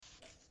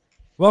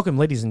Welcome,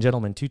 ladies and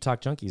gentlemen, to Talk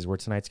Junkies, where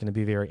tonight's going to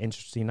be a very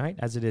interesting night,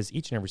 as it is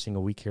each and every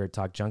single week here at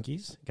Talk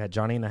Junkies. Got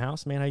Johnny in the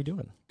house. Man, how you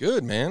doing?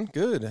 Good, man.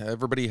 Good.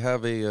 Everybody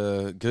have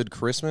a good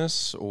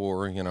Christmas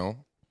or,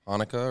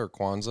 Hanukkah or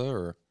Kwanzaa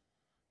or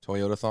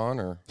Toyotathon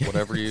or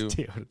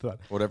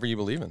whatever you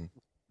believe in.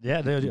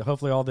 Yeah,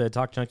 hopefully all the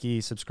Talk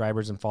Junkie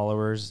subscribers and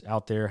followers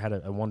out there had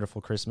a wonderful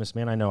Christmas,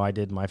 man. I know I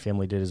did. My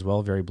family did as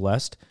well. Very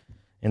blessed.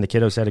 And the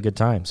kiddos had a good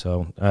time,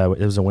 so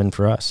it was a win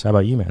for us. How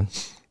about you, man?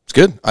 It's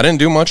good. I didn't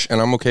do much,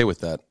 and I'm okay with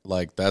that.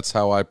 Like, that's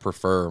how I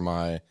prefer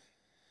I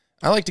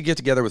like to get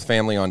together with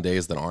family on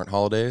days that aren't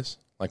holidays.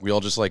 Like, we all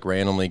just,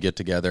 randomly get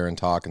together and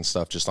talk and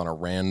stuff just on a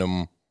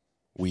random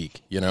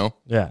week,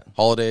 Yeah.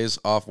 Holidays,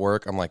 off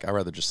work, I'm like, I'd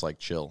rather just,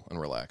 chill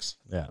and relax.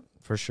 Yeah,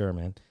 for sure,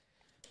 man.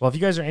 Well, if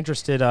you guys are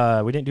interested,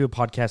 we didn't do a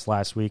podcast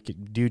last week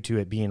due to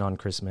it being on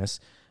Christmas.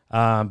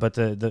 But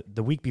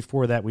the week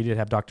before that, we did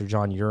have Dr.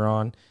 John Ure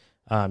on.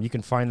 You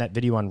can find that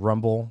video on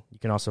Rumble. You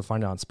can also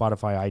find it on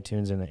Spotify,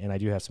 iTunes, and I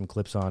do have some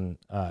clips on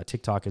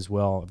TikTok as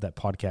well of that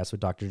podcast with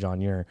Dr. John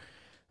Ure.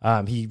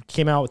 He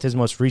came out with his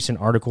most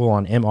recent article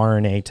on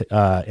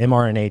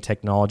mRNA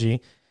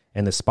technology,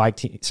 and the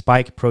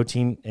spike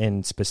protein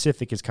in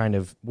specific is kind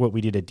of what we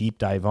did a deep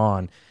dive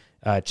on.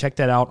 Check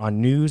that out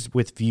on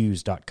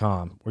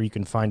newswithviews.com, where you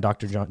can find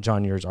Dr.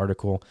 John Ure's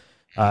article.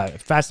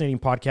 Fascinating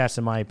podcast,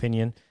 in my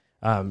opinion.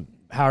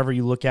 However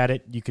you look at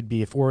it, you could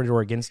be for it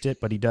or against it,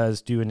 but he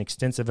does do an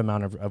extensive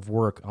amount of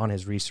work on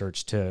his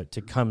research to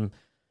come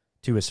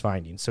to his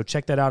findings. So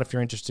check that out if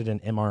you're interested in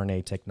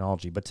mRNA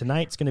technology. But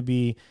tonight's going to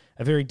be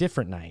a very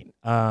different night.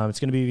 It's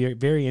going to be very,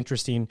 very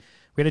interesting.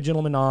 We had a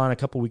gentleman on a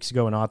couple weeks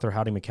ago, an author,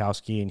 Howdy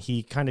Mikowski, and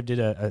he kind of did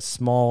a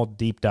small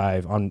deep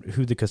dive on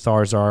who the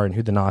Cathars are and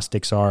who the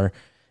Gnostics are,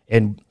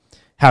 and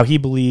how he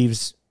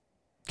believes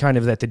kind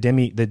of that the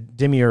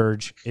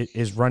demiurge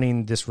is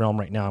running this realm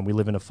right now, and we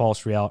live in a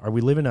false reality, or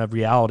we live in a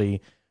reality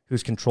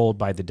who's controlled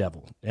by the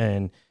devil.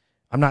 And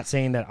I'm not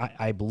saying that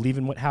I believe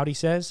in what Howdy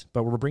says,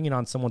 but we're bringing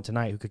on someone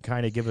tonight who could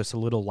kind of give us a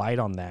little light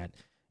on that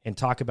and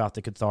talk about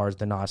the Cathars,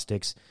 the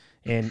Gnostics,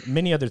 and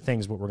many other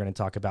things what we're going to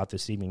talk about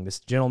this evening. This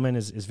gentleman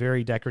is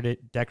very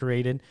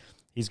decorated.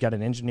 He's got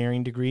an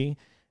engineering degree.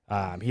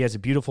 He has a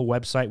beautiful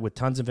website with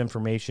tons of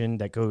information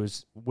that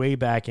goes way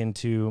back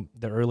into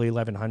the early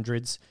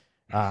 1100s.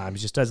 He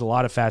just does a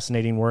lot of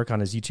fascinating work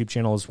on his YouTube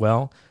channel as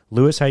well.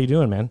 Lewis, how you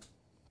doing, man?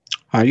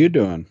 How you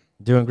doing?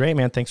 Doing great,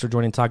 man. Thanks for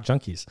joining Talk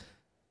Junkies.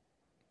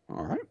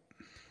 All right.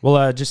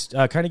 Well, just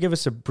kind of give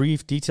us a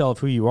brief detail of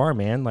who you are,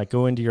 man.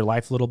 Go into your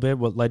life a little bit.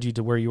 What led you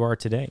to where you are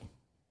today?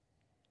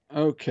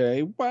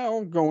 Okay.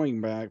 Well,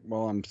 going back,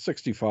 I'm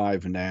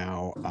 65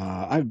 now.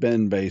 I've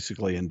been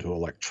basically into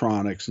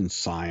electronics and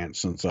science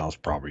since I was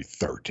probably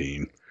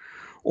 13.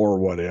 Or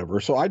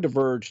whatever. So I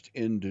diverged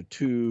into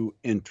two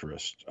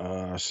interests,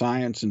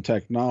 science and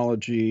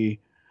technology,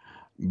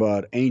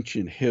 but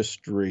ancient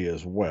history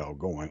as well,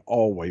 going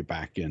all the way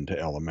back into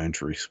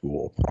elementary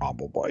school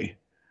probably.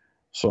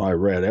 So I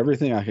read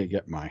everything I could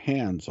get my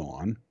hands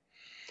on.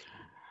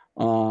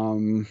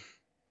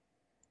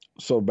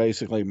 So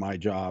basically my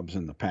jobs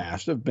in the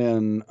past have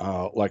been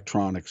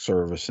electronic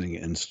servicing,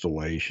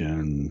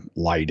 installation,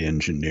 light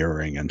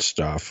engineering and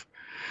stuff.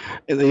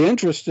 The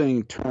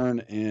interesting turn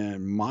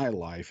in my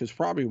life is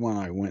probably when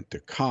I went to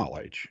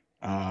college.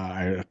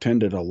 I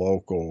attended a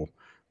local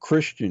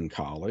Christian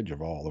college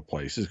of all the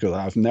places because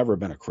I've never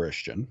been a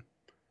Christian.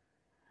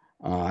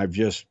 I've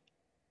just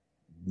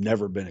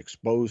never been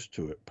exposed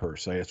to it per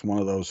se. It's one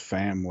of those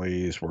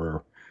families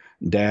where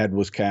dad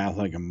was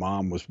Catholic and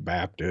mom was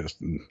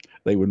Baptist, and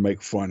they would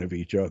make fun of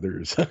each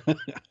other's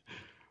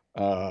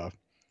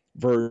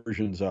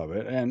versions of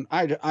it. And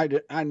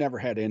I never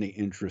had any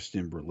interest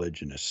in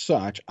religion as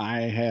such.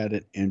 I had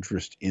an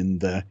interest in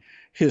the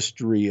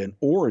history and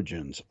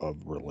origins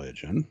of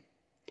religion.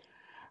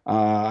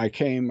 I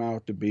came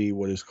out to be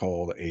what is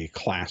called a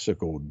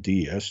classical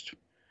deist,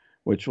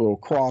 which will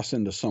cross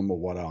into some of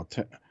what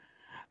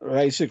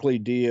basically,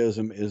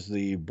 deism is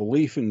the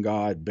belief in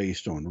God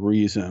based on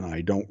reason.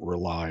 I don't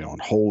rely on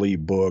holy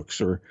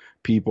books or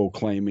people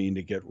claiming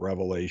to get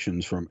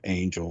revelations from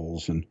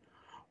angels and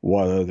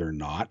whether they're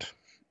not,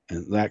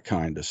 and that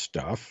kind of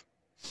stuff.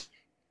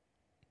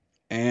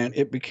 And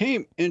it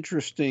became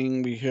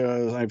interesting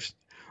because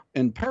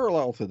in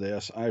parallel to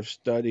this, I've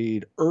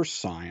studied earth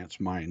science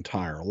my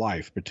entire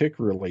life,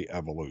 particularly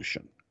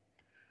evolution.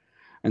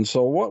 And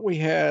so what we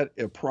had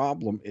a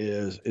problem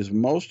is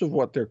most of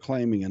what they're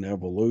claiming in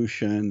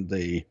evolution,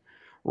 the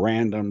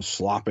random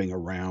slopping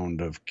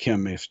around of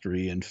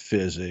chemistry and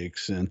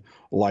physics and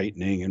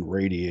lightning and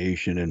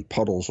radiation and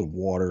puddles of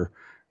water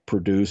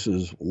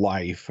produces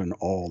life and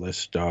all this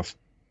stuff.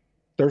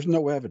 There's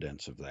no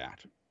evidence of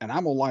that. And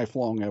I'm a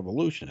lifelong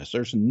evolutionist.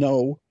 There's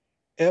no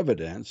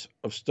evidence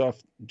of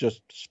stuff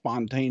just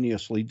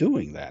spontaneously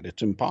doing that.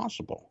 It's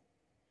impossible.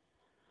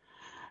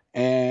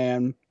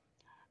 And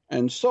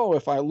so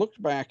if I looked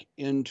back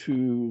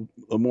into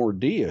the more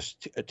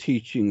deist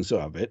teachings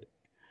of it,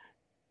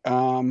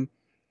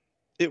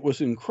 it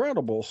was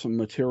incredible, some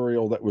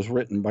material that was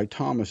written by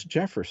Thomas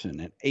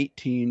Jefferson in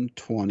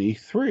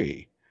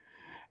 1823.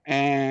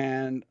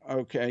 And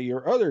okay,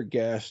 your other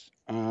guest,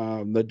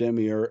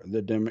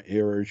 the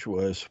demiurge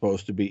was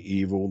supposed to be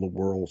evil, the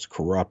world's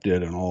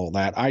corrupted, and all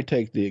that. I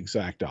take the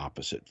exact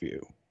opposite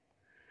view.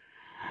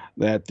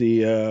 That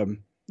the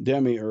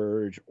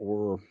demiurge,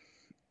 or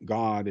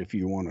God, if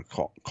you want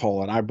to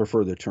call it, I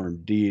prefer the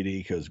term deity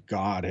because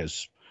God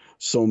has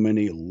so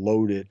many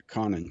loaded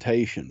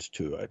connotations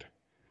to it.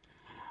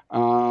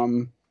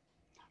 Um,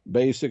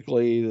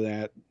 Basically,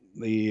 that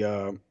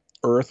the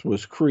earth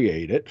was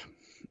created.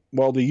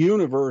 Well, the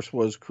universe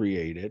was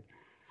created.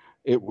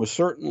 It was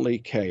certainly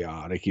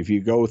chaotic. If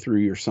you go through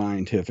your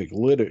scientific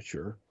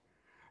literature,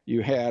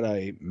 you had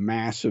a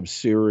massive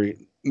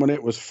series. When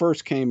it was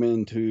first came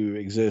into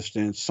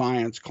existence,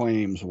 science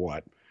claims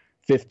what,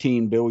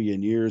 15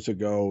 billion years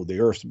ago.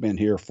 The Earth's been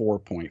here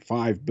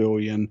 4.5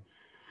 billion.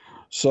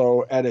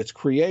 So at its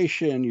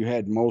creation, you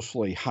had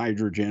mostly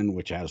hydrogen,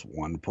 which has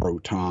one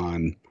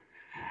proton.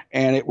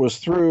 And it was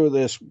through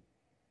this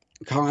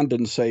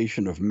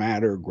condensation of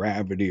matter,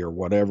 gravity, or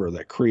whatever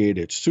that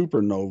created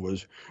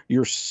supernovas.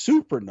 Your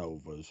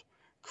supernovas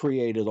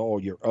created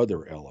all your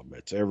other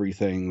elements,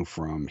 everything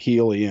from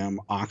helium,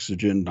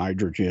 oxygen,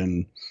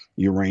 nitrogen,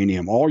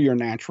 uranium. All your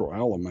natural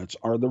elements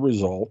are the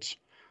results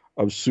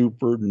of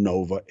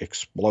supernova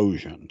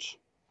explosions,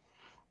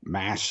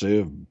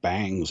 massive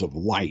bangs of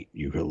light.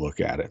 You could look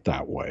at it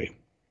that way.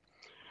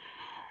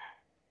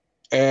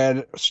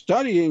 And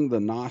studying the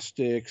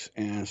Gnostics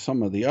and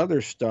some of the other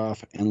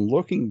stuff and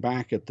looking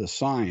back at the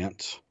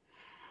science,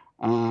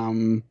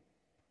 in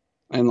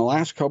the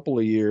last couple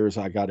of years,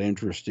 I got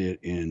interested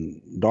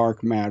in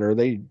dark matter.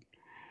 And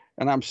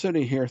I'm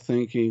sitting here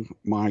thinking,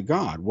 my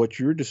God, what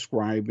you're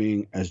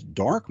describing as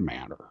dark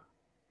matter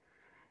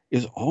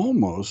is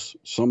almost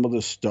some of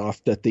the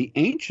stuff that the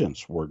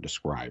ancients were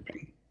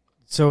describing.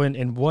 So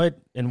in what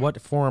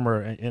form,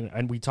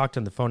 and we talked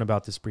on the phone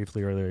about this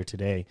briefly earlier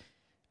today,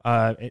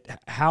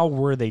 how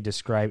were they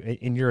described,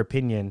 in your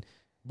opinion?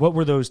 What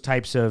were those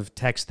types of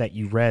texts that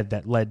you read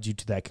that led you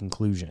to that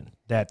conclusion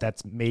that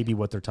that's maybe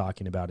what they're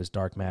talking about is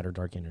dark matter,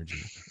 dark energy?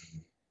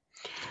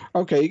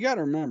 Okay, you got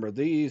to remember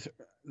this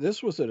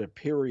was at a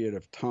period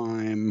of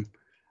time.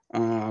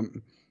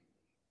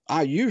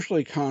 I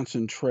usually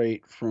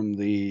concentrate from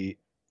the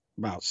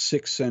about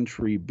 6th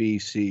century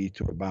BC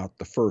to about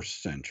the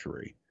 1st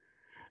century.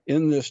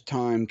 In this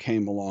time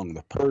came along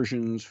the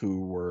Persians,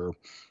 who were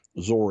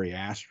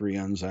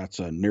Zoroastrians. That's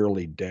a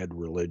nearly dead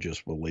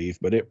religious belief,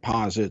 but it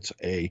posits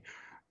a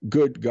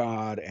good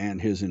God and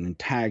his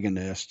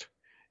antagonist,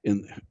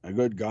 in a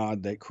good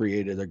God that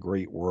created a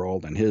great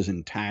world and his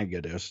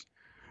antagonist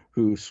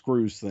who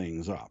screws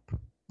things up.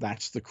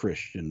 That's the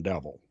Christian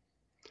devil.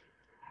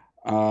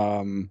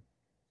 Then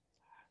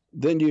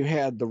you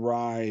had the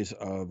rise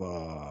of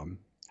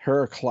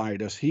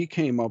Heraclitus. He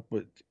came up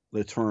with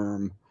the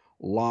term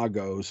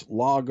logos.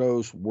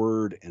 Logos,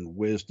 word, and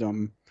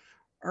wisdom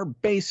are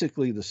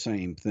basically the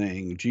same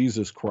thing.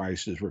 Jesus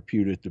Christ is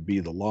reputed to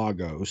be the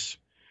logos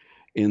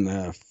in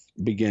the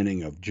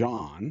beginning of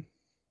John.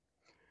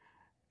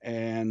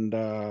 And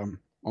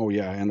oh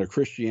yeah, and in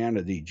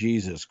Christianity,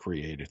 Jesus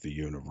created the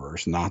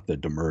universe, not the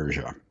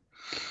Demerja.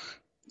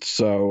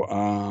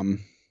 So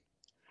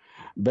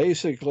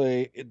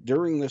basically,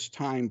 during this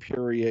time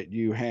period,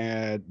 you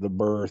had the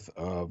birth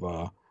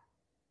of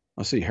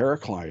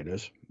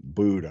Heraclitus,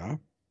 Buddha,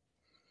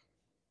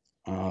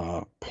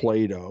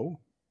 Plato,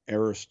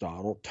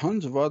 Aristotle,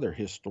 tons of other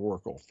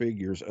historical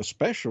figures,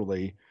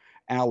 especially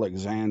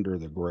Alexander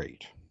the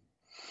Great.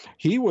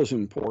 He was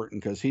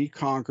important because he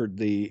conquered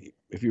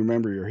if you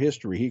remember your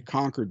history, he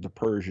conquered the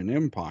Persian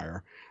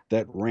Empire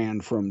that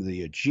ran from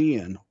the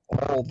Aegean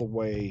all the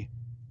way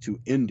to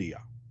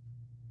India.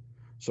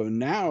 So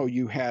now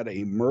you had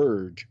a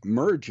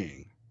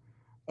merging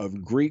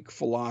of Greek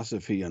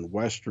philosophy and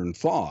Western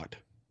thought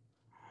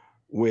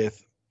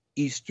with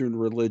Eastern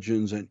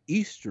religions and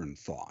Eastern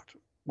thought.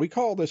 We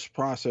call this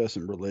process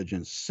in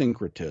religion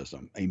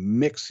syncretism, a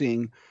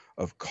mixing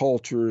of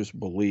cultures,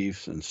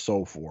 beliefs, and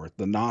so forth.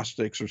 The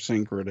Gnostics are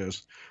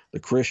syncretists, the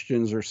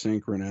Christians are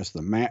synchronous,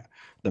 the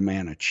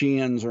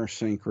Manichaeans are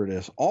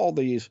syncretists. All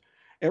these,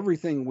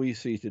 everything we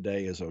see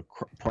today is a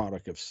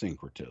product of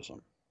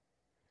syncretism.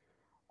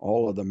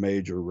 All of the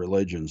major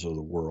religions of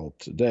the world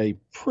today,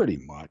 pretty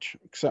much,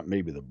 except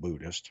maybe the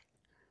Buddhist.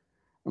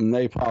 And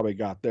they probably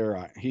got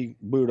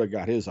Buddha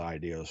got his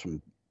ideas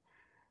from,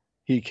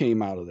 he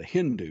came out of the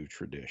Hindu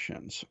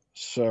traditions.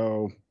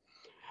 So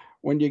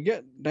when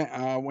you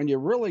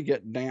really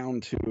get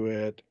down to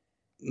it,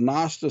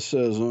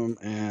 Gnosticism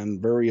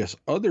and various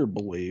other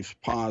beliefs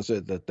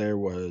posit that there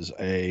was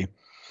a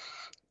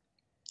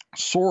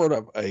sort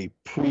of a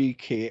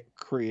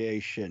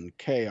pre-creation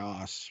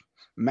chaos.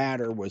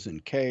 Matter was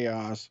in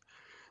chaos.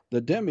 The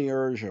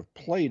demiurge of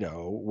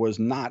Plato was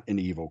not an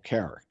evil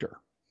character.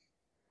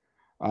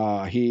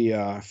 He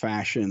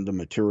fashioned the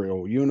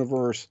material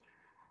universe.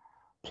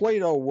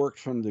 Plato worked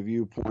from the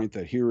viewpoint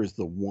that here is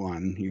the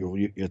one,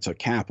 it's a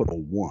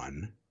capital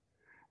one,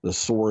 the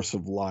source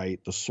of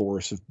light, the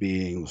source of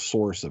being, the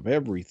source of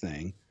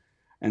everything.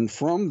 And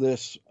from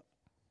this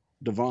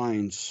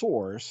divine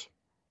source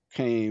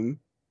came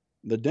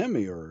the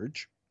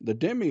demiurge. The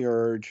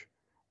demiurge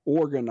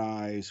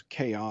organized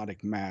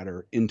chaotic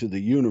matter into the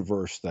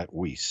universe that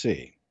we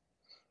see.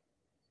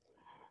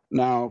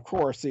 Now, of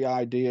course, the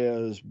idea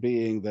is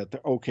being that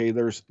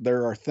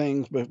there are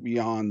things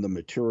beyond the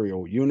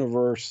material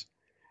universe,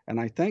 and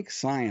I think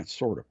science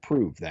sort of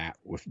proved that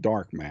with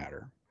dark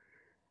matter.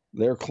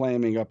 They're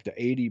claiming up to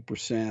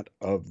 80%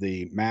 of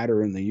the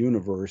matter in the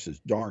universe is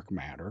dark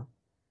matter.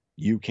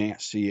 You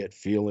can't see it,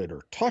 feel it,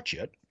 or touch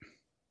it.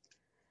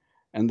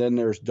 And then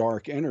there's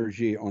dark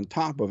energy on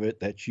top of it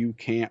that you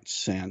can't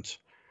sense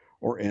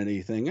or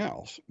anything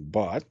else.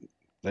 But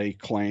they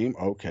claim,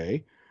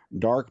 okay,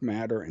 dark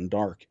matter and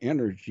dark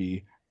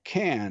energy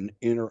can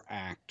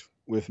interact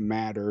with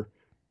matter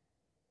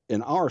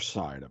in our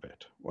side of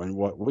it, and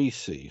what we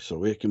see.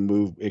 So it can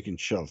move, it can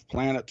shove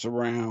planets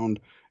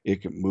around,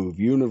 it can move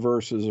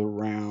universes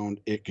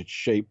around, it could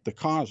shape the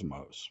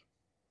cosmos.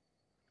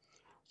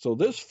 So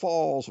this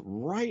falls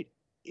right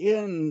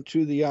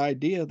into the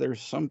idea there's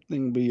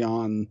something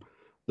beyond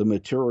the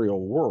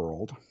material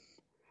world.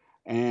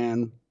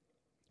 And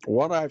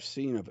what I've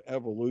seen of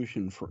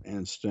evolution, for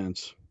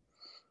instance,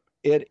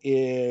 it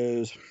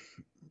is,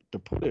 to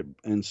put it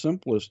in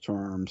simplest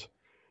terms,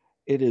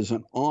 it is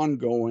an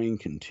ongoing,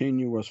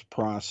 continuous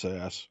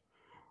process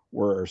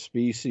where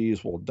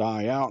species will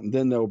die out and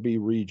then they'll be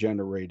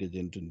regenerated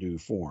into new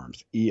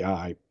forms.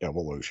 EI,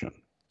 evolution.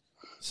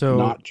 So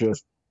not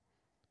just.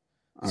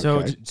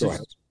 Okay, go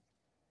ahead.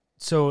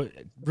 So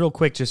real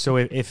quick, just so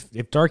if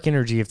dark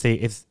energy, if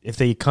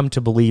they come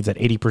to believe that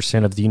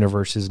 80% of the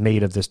universe is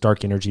made of this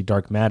dark energy,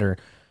 dark matter,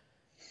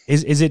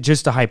 is it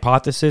just a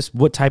hypothesis?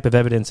 What type of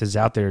evidence is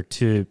out there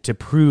to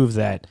prove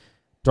that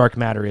dark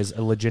matter is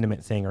a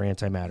legitimate thing or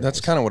antimatter?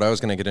 That's kind of what I was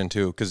going to get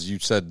into, because you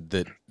said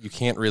that you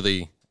can't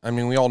really, I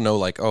mean, we all know,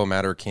 like, oh,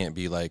 matter can't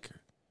be, like,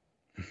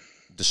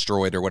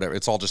 destroyed or whatever.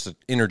 It's all just an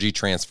energy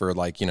transfer.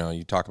 Like, you know,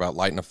 you talk about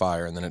lighting a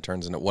fire and then it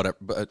turns into whatever.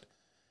 But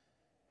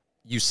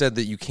you said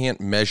that you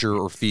can't measure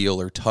or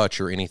feel or touch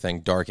or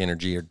anything how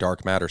energy or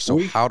dark matter. So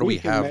how do we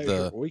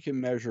have we can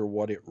measure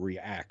what it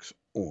reacts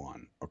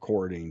on,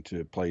 according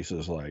to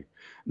places like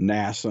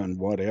NASA and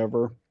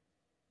whatever.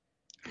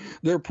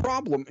 Their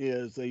problem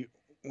is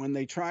when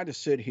they try to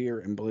sit here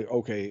and believe,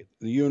 okay,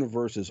 the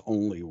universe is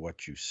only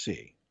what you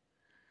see.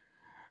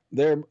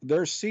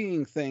 They're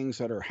seeing things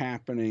that are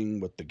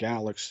happening with the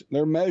galaxy.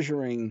 They're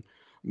measuring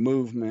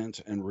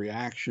movements and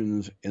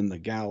reactions in the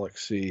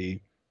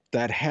galaxy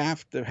that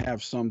have to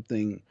have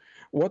something.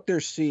 What they're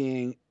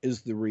seeing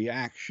is the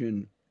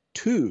reaction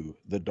to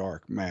the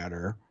dark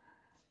matter,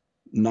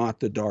 not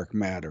the dark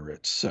matter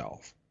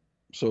itself.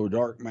 So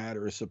dark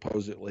matter is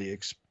supposedly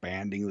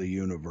expanding the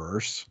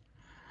universe.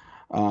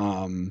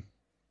 And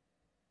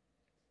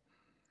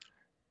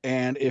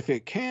if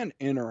it can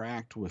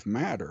interact with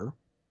matter,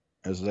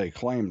 as they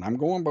claim, and I'm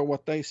going by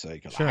what they say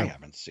because I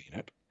haven't seen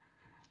it,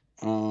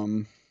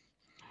 then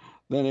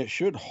it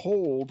should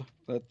hold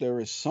that there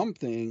is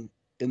something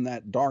in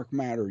that dark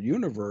matter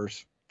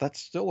universe that's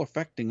still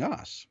affecting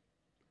us.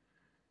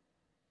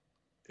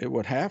 It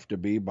would have to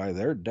be by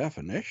their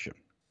definition.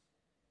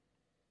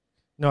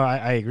 No,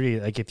 I agree.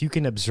 Like, if you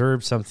can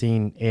observe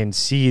something and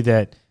see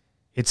that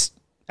it's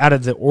out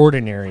of the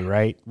ordinary,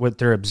 right, what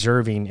they're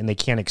observing, and they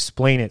can't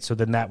explain it, so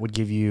then that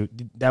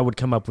would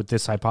come up with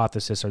this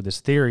hypothesis or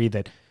this theory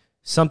that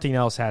something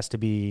else has to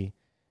be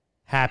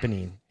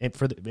happening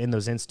in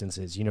those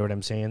instances. You know what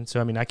I'm saying? So,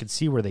 I mean, I could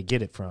see where they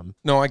get it from.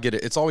 No, I get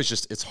it. It's always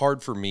just, it's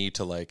hard for me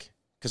to, like,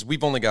 because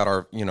we've only got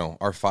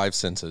our five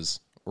senses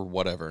or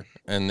whatever.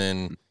 And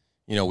then,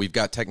 you know, we've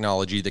got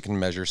technology that can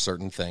measure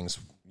certain things.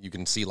 You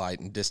can see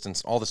light and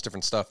distance, all this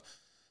different stuff.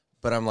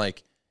 But I'm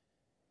like,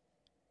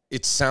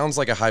 it sounds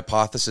like a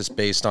hypothesis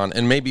based on,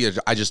 and maybe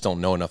I just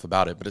don't know enough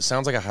about it, but it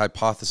sounds like a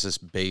hypothesis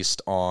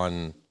based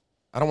on,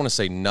 I don't want to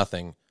say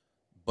nothing,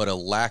 but a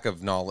lack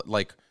of knowledge.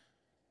 Like,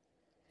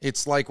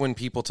 it's like when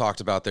people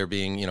talked about there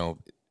being, you know,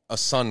 a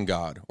sun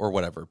god or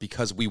whatever,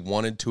 because we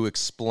wanted to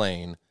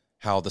explain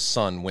how the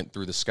sun went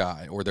through the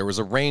sky, or there was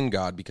a rain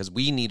god because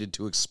we needed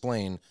to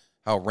explain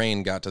how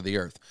rain got to the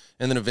earth.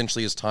 And then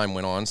eventually, as time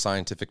went on,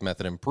 scientific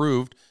method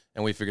improved,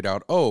 and we figured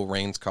out, oh,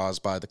 rain's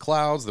caused by the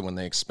clouds, then when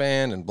they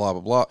expand and blah,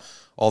 blah, blah,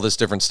 all this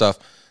different stuff.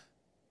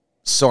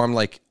 So I'm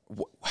like,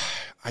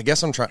 I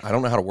guess I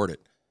don't know how to word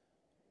it.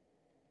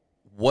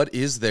 What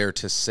is there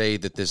to say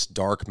that this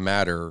dark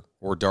matter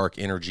or dark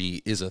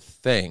energy is a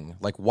thing?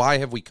 Like, why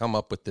have we come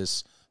up with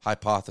this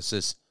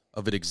hypothesis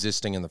of it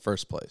existing in the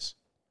first place?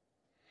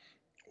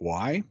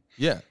 Why?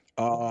 Yeah.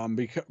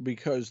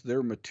 Because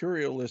their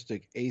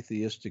materialistic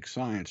atheistic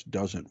science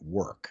doesn't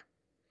work.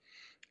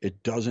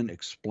 It doesn't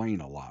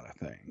explain a lot of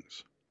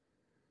things.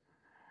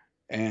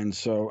 And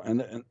so,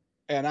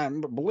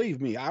 believe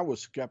me, I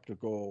was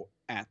skeptical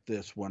at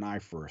this when I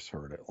first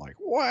heard it. Like,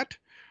 what?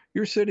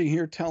 You're sitting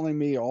here telling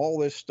me all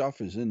this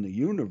stuff is in the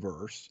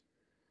universe,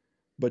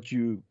 but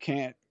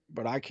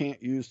I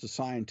can't use the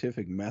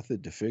scientific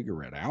method to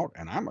figure it out.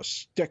 And I'm a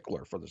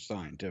stickler for the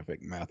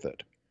scientific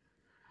method.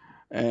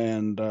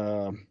 And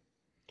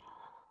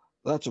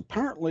That's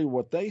apparently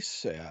what they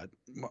said,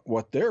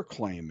 what they're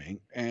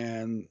claiming.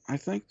 And I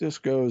think this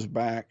goes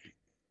back,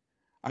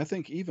 I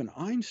think even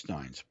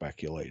Einstein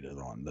speculated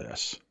on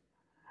this.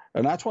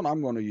 And that's what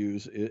I'm going to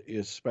use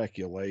is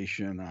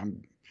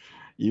speculation.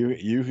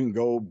 You can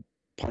go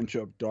punch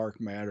up dark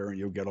matter and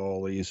you'll get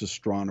all these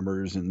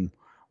astronomers and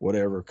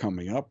whatever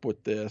coming up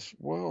with this.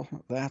 Well,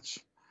 that's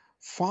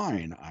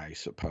fine, I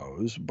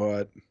suppose,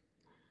 but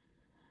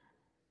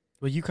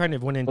Well, you kind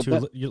of went into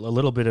a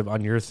little bit of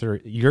on your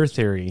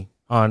theory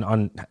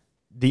on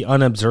the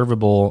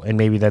unobservable, and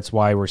maybe that's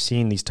why we're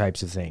seeing these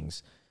types of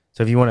things.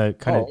 So if you want to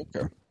kind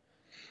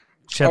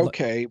of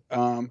okay,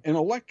 in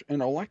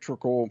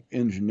electrical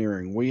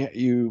engineering,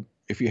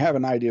 if you have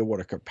an idea what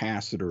a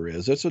capacitor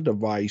is, it's a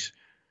device.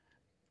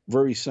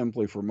 Very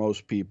simply, for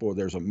most people,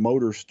 there's a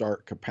motor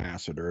start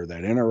capacitor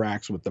that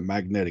interacts with the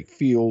magnetic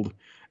field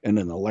and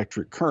an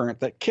electric current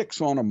that kicks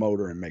on a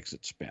motor and makes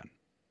it spin.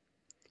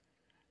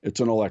 It's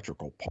an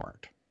electrical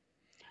part.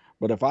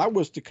 But if I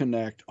was to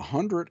connect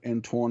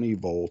 120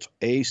 volts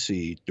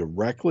AC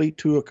directly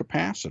to a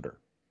capacitor,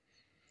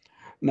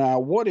 now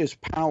what is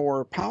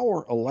power?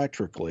 Power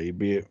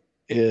electrically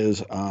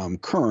is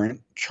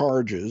current,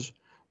 charges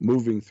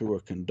moving through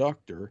a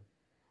conductor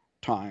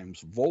times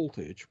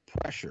voltage,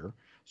 pressure.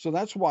 So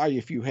that's why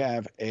if you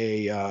have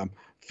a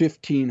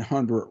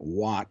 1500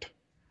 watt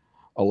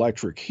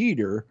electric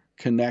heater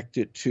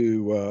connected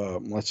to,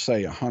 let's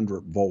say, a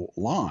 100 volt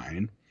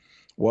line,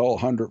 well,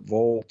 100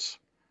 volts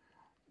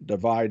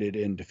divided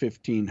into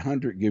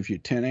 1500 gives you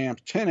 10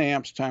 amps. 10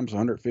 amps times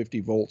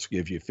 150 volts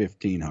gives you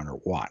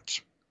 1500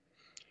 watts.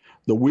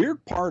 The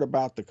weird part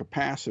about the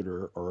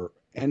capacitor or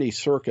any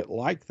circuit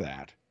like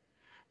that,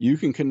 you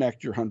can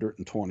connect your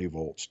 120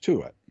 volts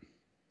to it.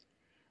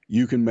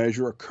 You can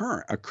measure a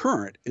current. A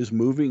current is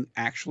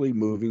actually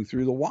moving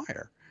through the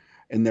wire,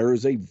 and there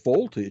is a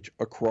voltage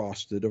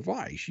across the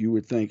device. You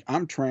would think,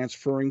 I'm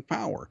transferring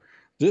power.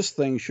 This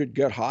thing should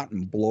get hot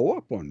and blow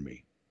up on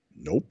me.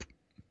 Nope.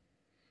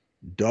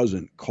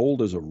 Doesn't.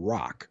 Cold as a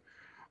rock.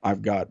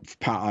 I've got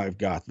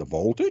the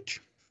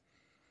voltage.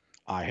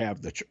 I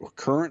have the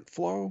current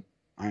flow.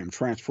 I am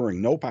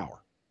transferring no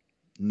power.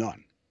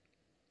 None.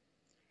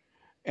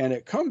 And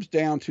it comes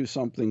down to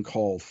something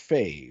called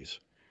phase.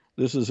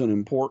 This is an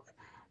important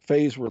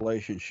phase.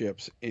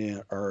 Relationships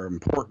are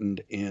important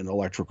in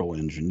electrical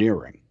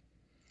engineering.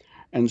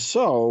 And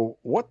so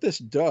what this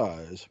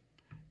does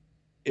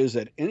is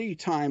at any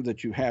time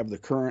that you have the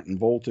current and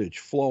voltage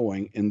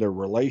flowing in their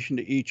relation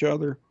to each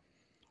other,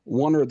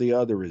 one or the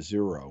other is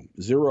zero.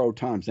 0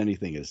 times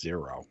anything is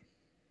 0.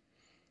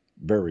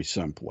 Very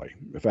simply,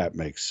 if that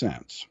makes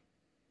sense.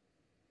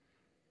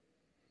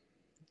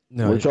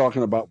 No, we're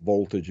talking about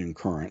voltage and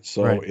current.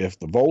 So right. If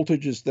the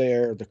voltage is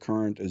there, the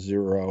current is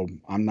 0.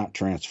 I'm not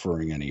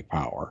transferring any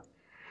power.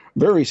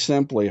 Very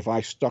simply, if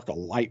I stuck a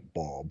light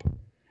bulb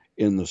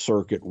in the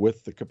circuit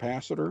with the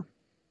capacitor,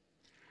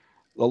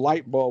 the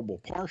light bulb will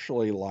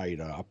partially light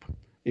up.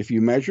 If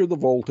you measure the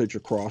voltage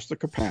across the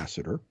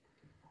capacitor,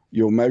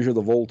 you'll measure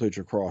the voltage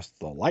across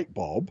the light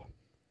bulb.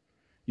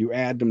 You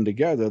add them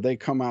together, they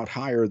come out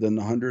higher than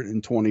the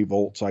 120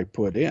 volts I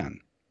put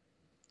in.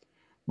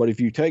 But if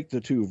you take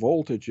the two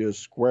voltages,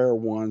 square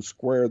one,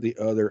 square the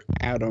other,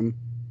 add them,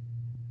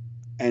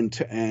 and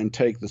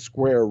take the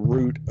square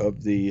root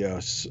of you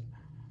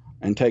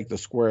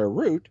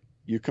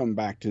come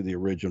back to the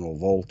original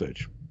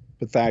voltage.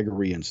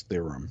 Pythagorean's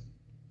theorem,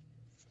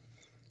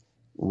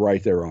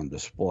 right there on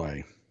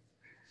display.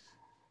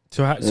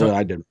 So I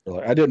didn't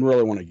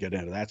really want to get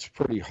into that. That's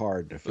pretty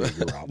hard to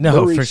figure out.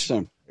 No, very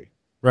simply,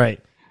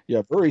 right.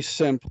 Yeah, very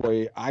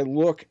simply, I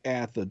look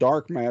at the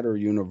dark matter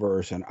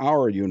universe and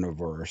our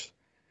universe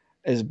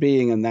as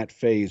being in that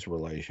phase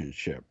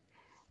relationship.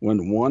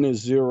 When one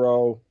is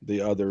 0, the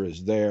other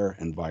is there,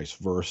 and vice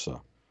versa.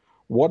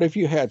 What if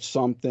you had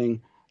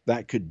something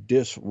that could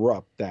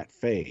disrupt that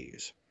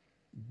phase?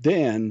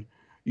 Then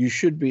you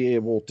should be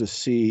able to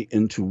see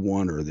into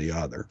one or the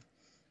other.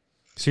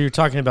 So you're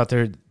talking about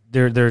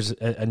there's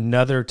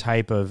another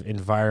type of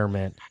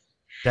environment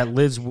that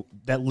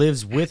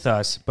lives with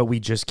us, but we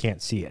just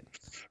can't see it.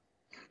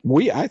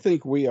 I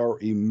think we are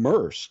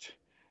immersed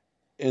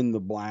in the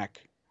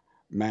black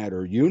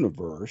matter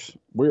universe.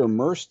 We're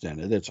immersed in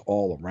it. It's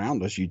all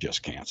around us. You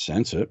just can't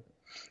sense it.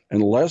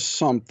 Unless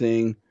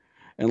something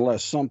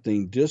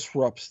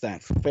disrupts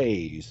that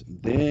phase,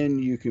 then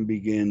you can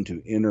begin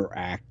to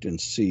interact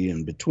and see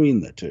in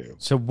between the two.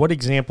 So what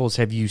examples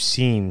have you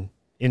seen?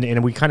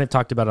 And we kind of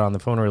talked about it on the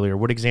phone earlier.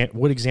 What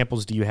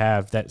examples do you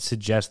have that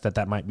suggest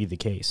that might be the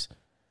case?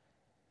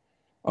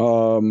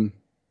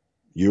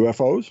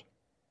 UFOs.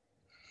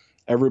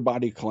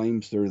 Everybody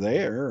claims they're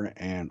there,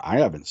 and I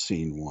haven't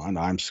seen one.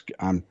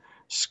 I'm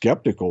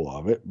skeptical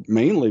of it,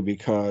 mainly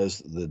because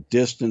the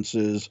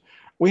distances.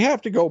 We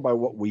have to go by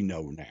what we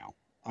know now.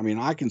 I mean,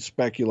 I can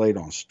speculate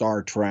on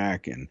Star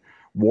Trek and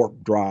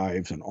warp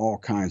drives and all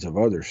kinds of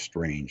other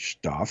strange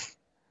stuff.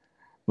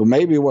 But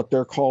maybe what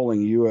they're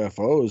calling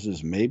UFOs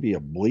is maybe a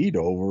bleed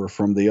over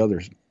from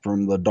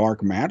the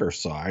dark matter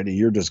side, and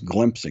you're just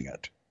glimpsing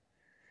it.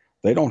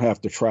 They don't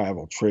have to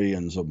travel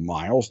trillions of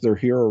miles. They're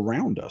here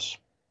around us.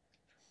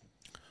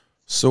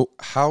 So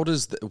what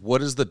does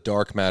the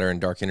dark matter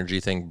and dark energy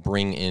thing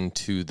bring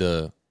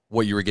into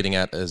what you were getting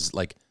at as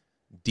like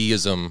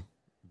deism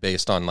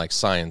based on like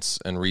science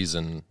and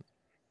reason?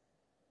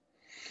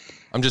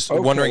 I'm just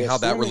wondering how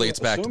that relates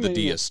back to the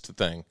deist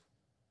thing.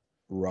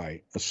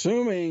 Right.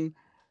 Assuming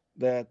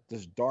that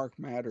this dark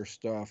matter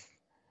stuff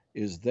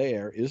is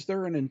there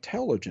an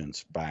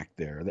intelligence back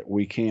there that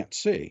we can't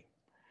see?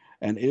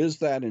 And is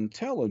that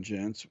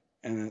intelligence,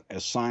 and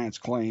as science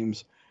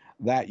claims,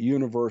 that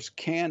universe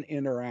can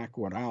interact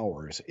with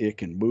ours? It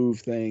can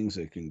move things,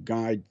 it can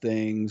guide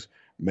things,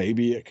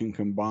 maybe it can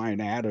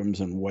combine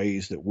atoms in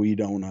ways that we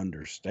don't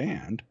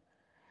understand.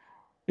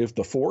 If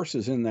the force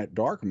is in that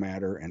dark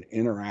matter and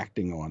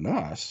interacting on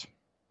us,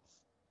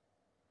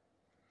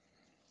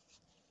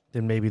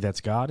 then maybe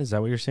that's God. Is that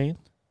what you're saying?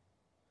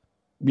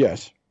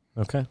 Yes.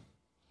 Okay.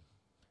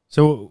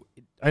 So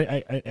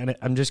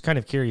I'm just kind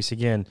of curious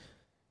again.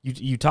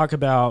 You talk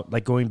about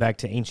like going back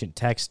to ancient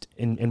text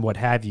and what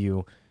have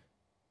you.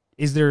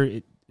 Is there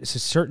a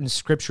certain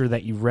scripture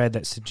that you read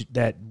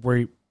that where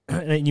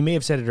you may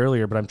have said it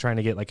earlier, but I'm trying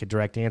to get like a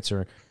direct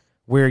answer,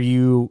 where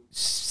you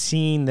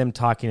seen them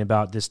talking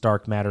about this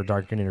dark matter,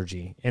 dark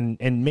energy, and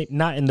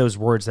not in those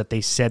words that they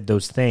said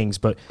those things,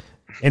 but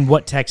in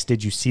what text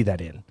did you see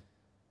that in?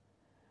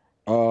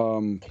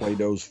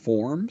 Plato's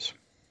forms.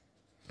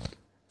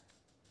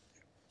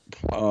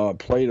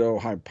 Plato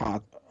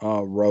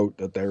wrote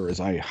that there is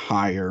a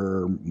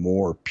higher,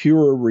 more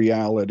pure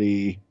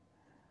reality.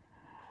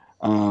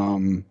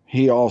 Plato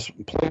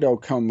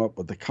come up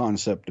with the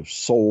concept of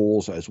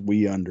souls as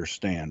we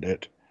understand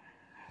it.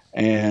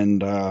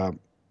 And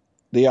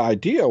the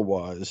idea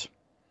was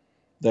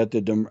that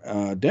the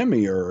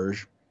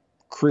demiurge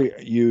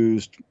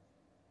used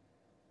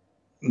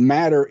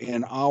matter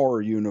in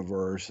our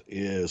universe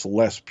is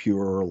less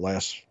pure,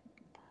 less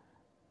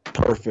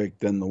perfect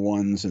than the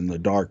ones in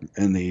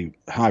the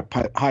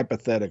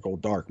hypothetical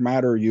dark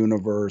matter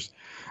universe.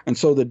 And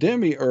so the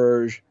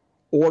demiurge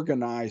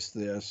organized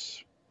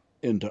this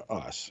into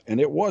us, and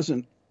it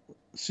wasn't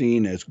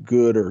seen as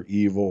good or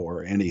evil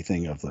or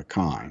anything of the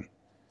kind.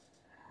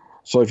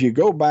 So if you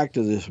go back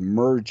to this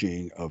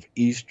merging of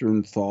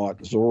Eastern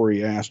thought,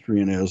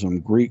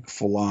 Zoroastrianism, Greek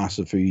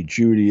philosophy,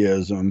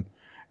 Judaism,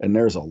 and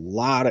there's a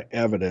lot of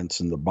evidence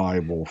in the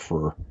Bible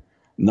for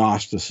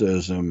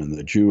Gnosticism and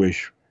the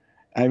Jewish.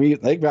 I mean,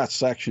 they've got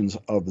sections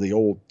of the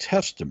Old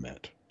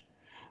Testament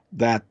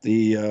that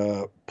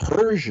the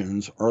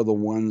Persians are the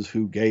ones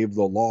who gave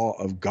the law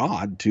of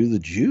God to the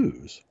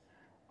Jews.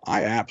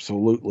 I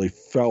absolutely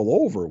fell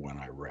over when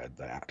I read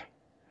that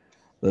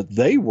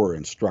they were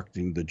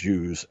instructing the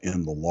Jews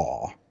in the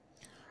law.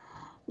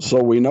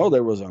 So we know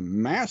there was a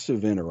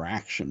massive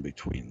interaction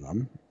between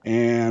them.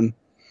 And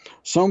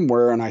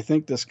somewhere, and I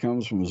think this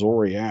comes from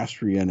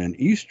Zoroastrian and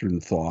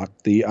Eastern thought,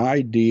 the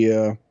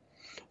idea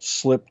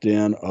slipped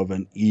in of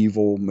an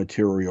evil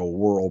material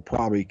world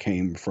probably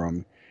came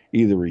from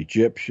either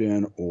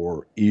Egyptian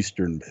or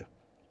Eastern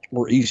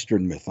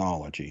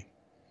mythology.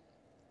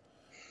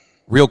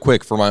 Real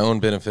quick, for my own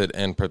benefit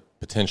and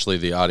potentially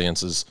the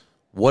audience's,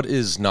 what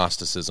is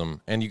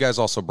Gnosticism? And you guys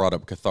also brought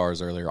up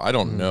Cathars earlier. I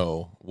don't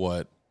know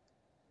what.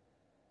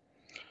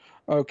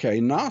 Okay,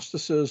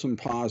 Gnosticism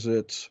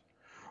posits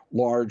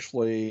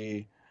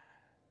largely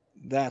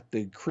that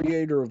the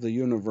creator of the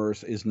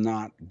universe is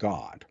not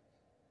God.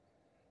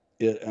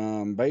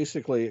 It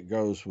basically it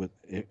goes with,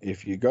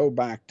 if you go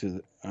back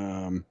to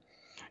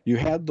you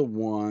had the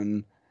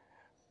one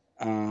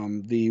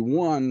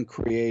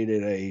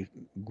created a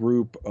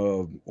group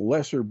of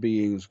lesser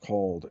beings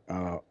called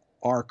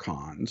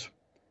archons.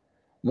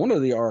 One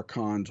of the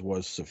archons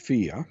was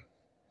Sophia,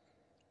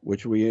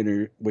 which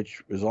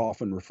is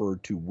often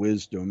referred to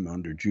wisdom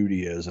under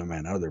Judaism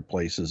and other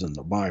places in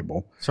the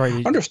Bible.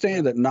 Sorry,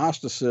 understand that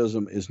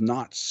Gnosticism is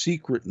not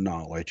secret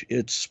knowledge;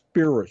 it's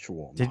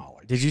spiritual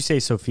knowledge. Did you say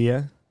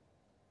Sophia?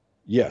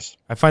 Yes.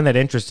 I find that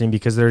interesting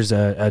because there's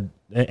an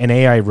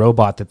AI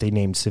robot that they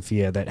named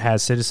Sophia that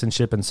has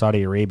citizenship in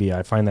Saudi Arabia.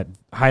 I find that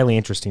highly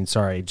interesting.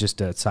 Sorry,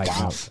 just a side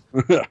note.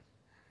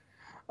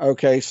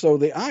 Okay, so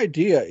the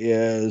idea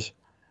is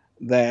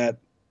that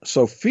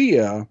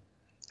Sophia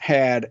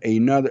had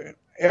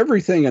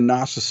everything in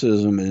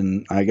Gnosticism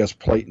and I guess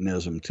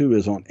Platonism too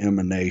is on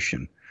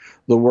emanation.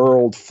 The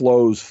world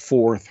flows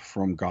forth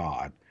from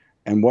God,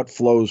 and what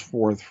flows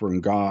forth from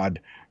God,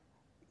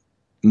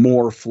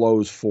 more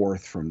flows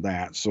forth from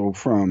that. So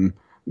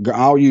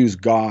I'll use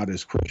God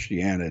as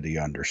Christianity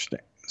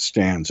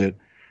understands it,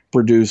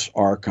 produce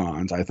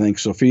archons. I think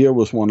Sophia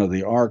was one of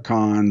the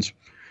archons.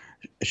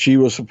 She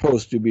was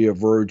supposed to be a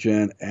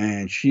virgin,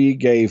 and she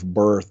gave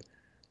birth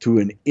to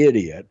an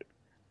idiot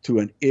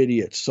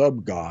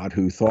sub-god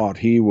who thought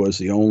he was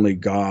the only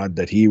god,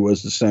 that he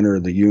was the center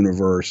of the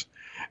universe,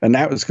 and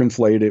that was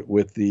conflated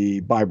with the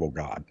Bible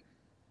God.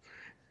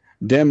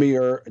 They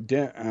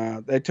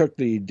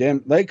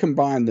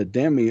combined the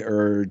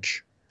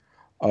demiurge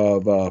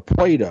of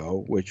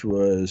Plato, which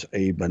was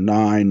a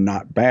benign,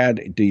 not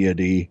bad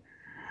deity,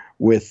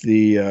 with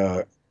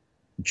the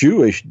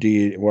Jewish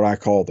deity, what I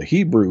call the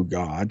Hebrew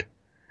God,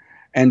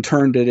 and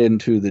turned it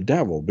into the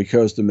devil,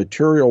 because the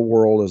material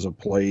world is a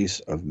place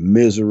of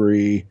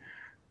misery,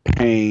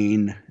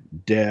 pain,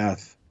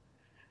 death,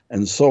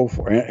 and so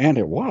forth. And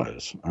it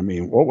was. I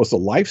mean, what was the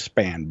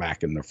lifespan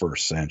back in the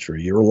first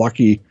century? You were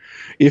lucky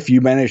if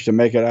you managed to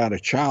make it out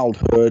of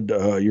childhood.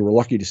 You were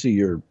lucky to see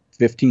your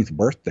 15th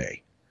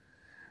birthday.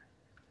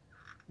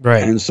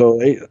 Right. And so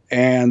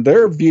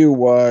their view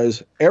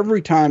was,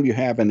 every time you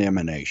have an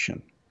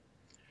emanation,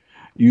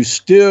 you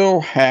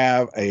still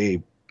have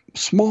a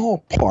small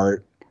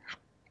part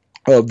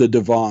of the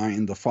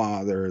divine, the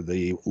Father,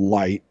 the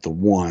light, the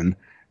one,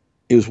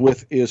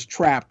 is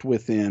trapped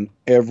within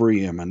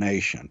every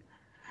emanation.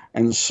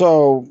 And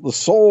so the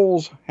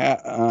souls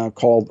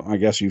called, I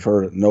guess you've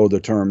heard it, know the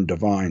term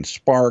divine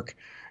spark.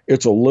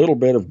 It's a little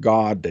bit of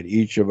God that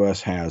each of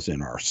us has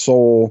in our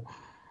soul.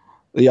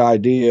 The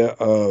idea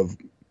of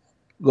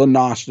the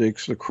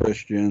Gnostics, the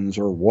Christians,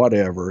 or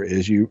whatever,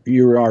 is you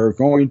are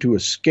going to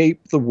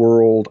escape the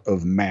world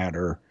of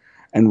matter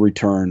and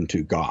return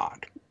to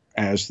God.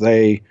 As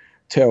they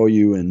tell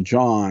you in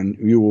John,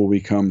 you will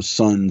become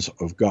sons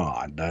of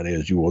God. That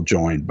is, you will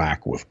join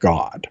back with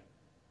God.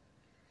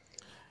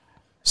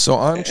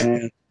 So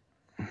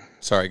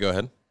sorry, go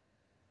ahead.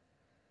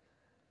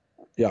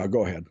 Yeah,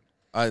 go ahead.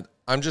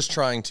 I'm just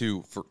trying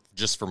to,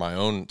 for my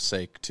own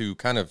sake, to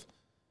kind of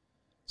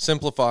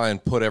simplify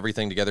and put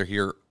everything together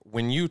here.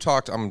 When you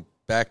talked, I'm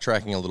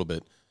backtracking a little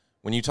bit.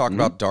 When you talk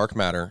about dark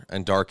matter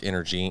and dark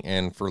energy,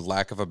 and for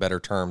lack of a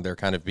better term, they're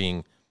kind of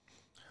being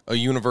a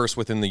universe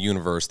within the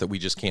universe that we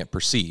just can't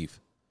perceive,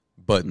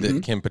 but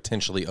that can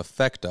potentially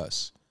affect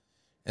us.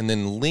 And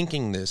then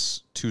linking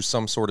this to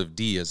some sort of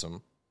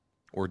deism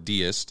or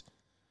deist,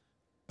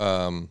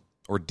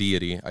 or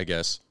deity, I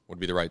guess would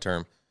be the right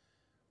term.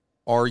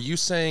 Are you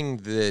saying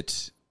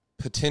that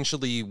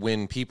potentially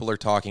when people are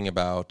talking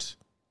about,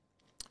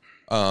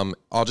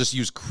 I'll just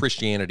use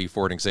Christianity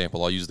for an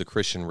example. I'll use the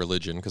Christian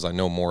religion because I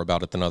know more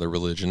about it than other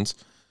religions.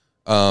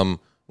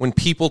 When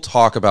people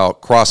talk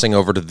about crossing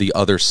over to the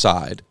other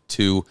side,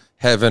 to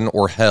heaven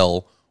or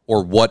hell,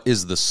 or what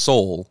is the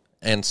soul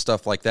and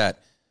stuff like that,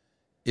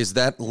 is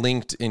that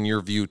linked in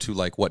your view to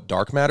like what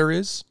dark matter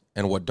is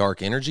and what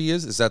dark energy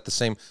is? Is that the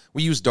same?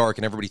 We use dark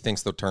and everybody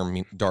thinks the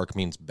term dark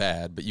means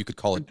bad, but you could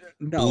call it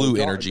blue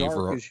energy.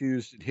 Dark is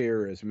used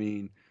here as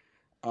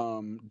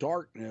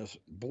darkness.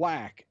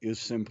 Black is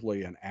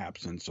simply an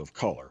absence of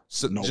color,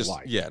 so no just,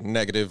 light. Yeah,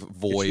 negative,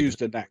 void. It's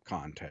used in that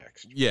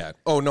context. Yeah.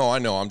 Oh, no, I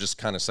know. I'm just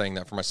kind of saying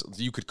that for myself.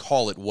 You could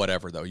call it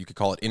whatever, though. You could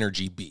call it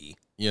energy B,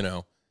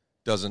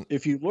 doesn't.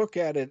 If you look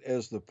at it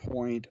as the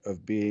point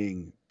of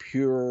being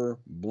pure,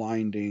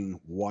 blinding,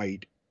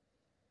 white,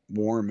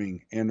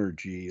 warming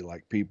energy,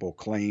 like people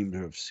claim to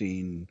have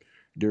seen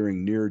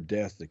during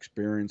near-death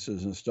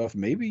experiences and stuff,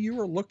 maybe you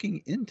are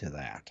looking into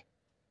that.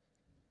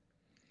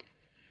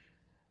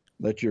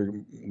 That you're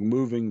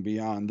moving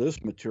beyond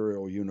this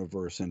material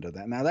universe into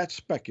that. Now, that's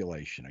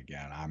speculation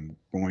again. I'm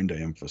going to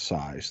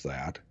emphasize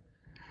that.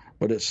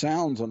 But it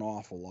sounds an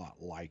awful lot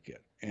like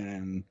it.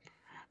 And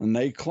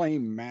they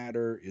claim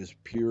matter is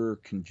pure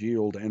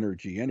congealed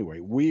energy anyway.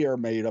 We are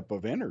made up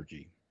of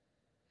energy,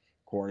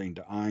 according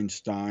to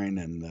Einstein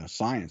and the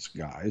science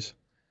guys.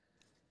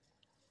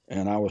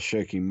 And I was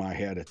shaking my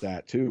head at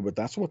that too, but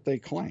that's what they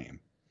claim.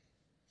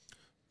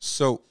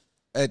 So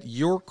at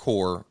your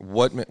core,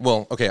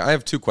 I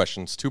have two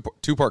questions,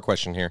 two-part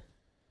question here.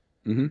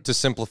 To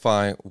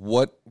simplify,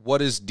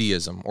 what is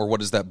deism, or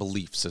what is that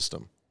belief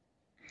system?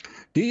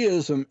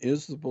 Deism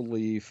is the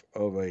belief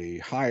of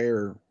a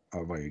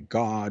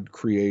God,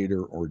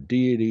 creator, or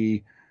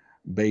deity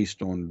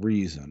based on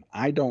reason.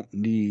 I don't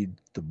need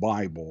the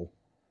Bible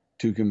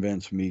to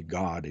convince me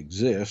God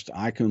exists.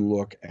 I can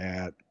look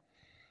at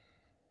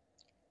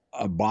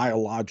a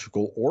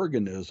biological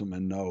organism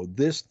and know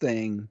this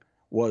thing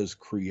was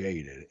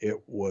created.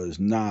 It was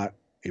not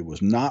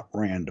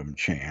random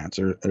chance.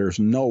 There's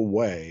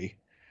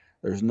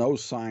no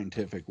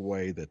scientific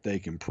way that they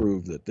can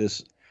prove that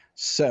this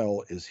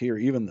cell is here.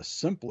 Even the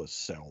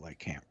simplest cell, they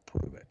can't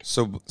prove it.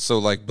 So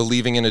like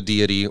believing in a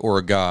deity or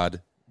a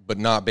God, but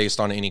not based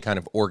on any kind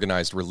of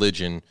organized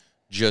religion,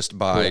 just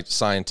by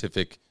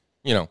scientific,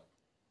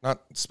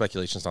 not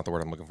speculation is not the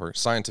word I'm looking for,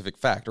 scientific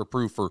fact or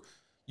proof, for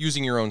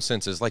using your own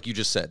senses, like you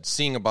just said,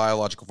 seeing a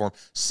biological form,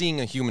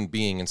 seeing a human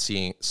being and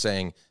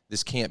saying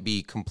this can't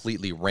be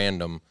completely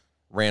random.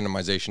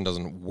 Randomization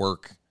doesn't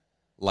work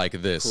like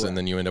this. Correct. And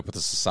then you end up with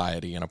a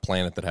society and a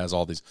planet that has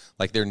all these,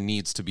 like there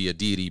needs to be a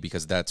deity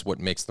because that's what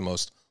makes the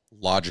most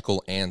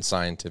logical and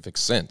scientific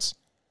sense.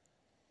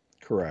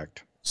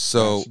 Correct.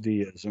 So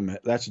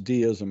that's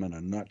deism in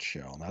a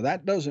nutshell. Now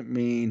that doesn't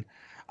mean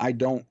I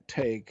don't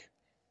take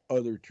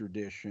other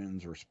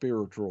traditions or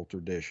spiritual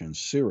traditions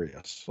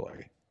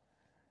seriously.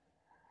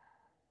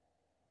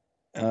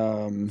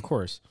 Of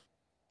course.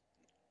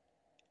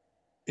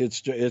 It's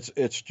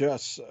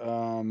just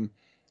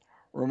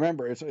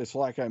remember, it's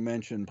like I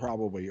mentioned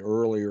probably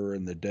earlier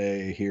in the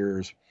day.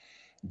 Here's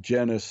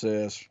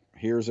Genesis.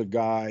 Here's a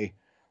guy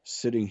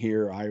sitting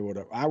here.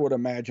 I would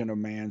imagine a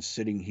man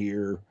sitting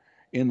here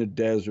in the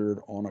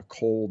desert on a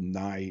cold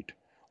night,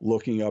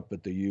 looking up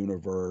at the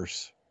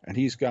universe, and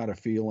he's got a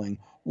feeling,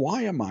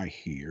 why am I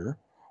here?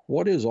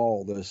 What is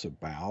all this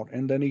about?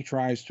 And then he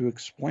tries to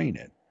explain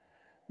it.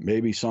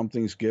 Maybe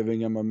something's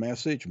giving him a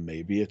message.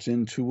 Maybe it's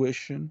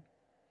intuition.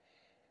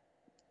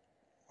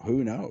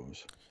 Who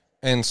knows?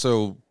 And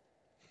so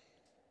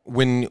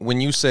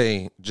when you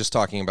say, just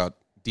talking about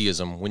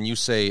deism, when you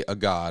say a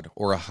God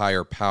or a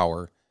higher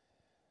power,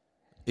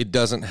 it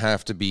doesn't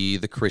have to be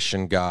the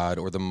Christian God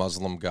or the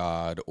Muslim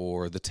God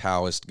or the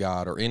Taoist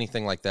God or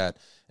anything like that.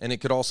 And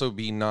it could also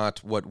be not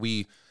what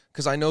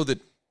because I know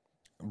that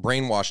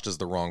brainwashed is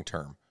the wrong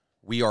term.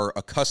 We are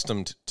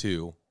accustomed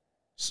to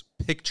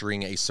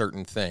picturing a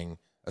certain thing,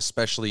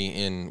 especially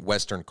in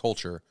Western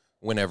culture,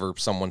 whenever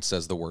someone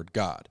says the word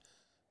God.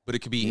 But it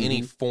could be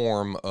any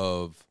form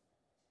of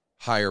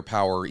higher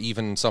power,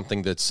 even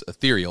something that's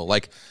ethereal,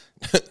 like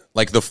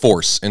like the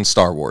Force in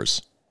Star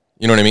Wars.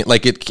 You know what I mean?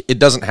 Like it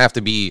doesn't have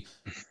to be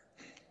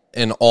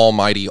an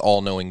almighty,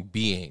 all-knowing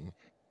being.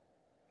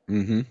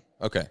 Mm-hmm.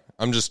 Okay,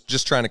 I'm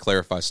just trying to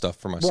clarify stuff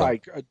for myself.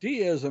 Right.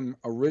 Deism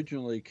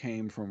originally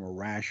came from a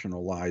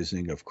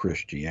rationalizing of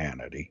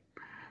Christianity.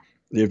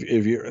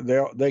 If you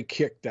they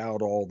kicked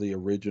out all the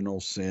original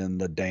sin,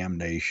 the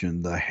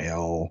damnation, the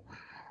hell,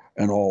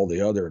 and all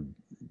the other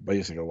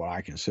basically what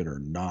I consider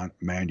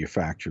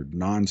non-manufactured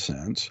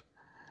nonsense.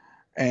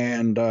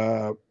 And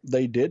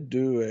they did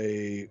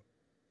do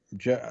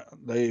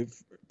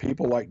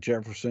people like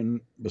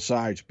Jefferson,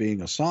 besides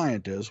being a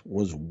scientist,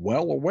 was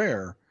well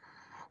aware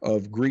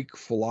of Greek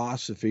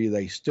philosophy.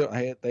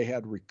 They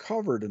had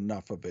recovered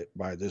enough of it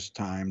by this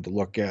time to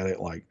look at it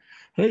like,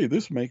 hey,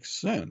 this makes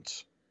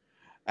sense.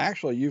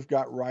 Actually, you've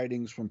got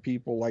writings from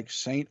people like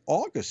St.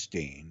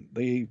 Augustine.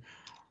 The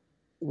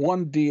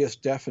one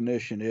deist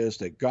definition is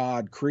that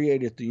God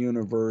created the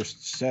universe,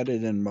 set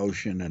it in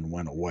motion, and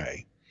went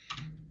away.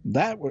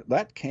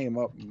 That came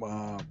up,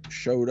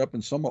 showed up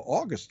in some of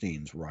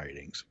Augustine's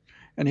writings,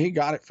 and he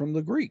got it from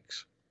the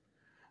Greeks.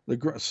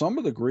 Some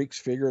of the Greeks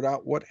figured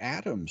out what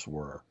atoms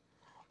were.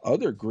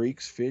 Other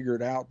Greeks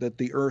figured out that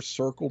the Earth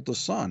circled the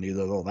sun,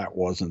 even though that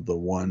wasn't the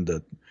one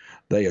that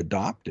they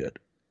adopted.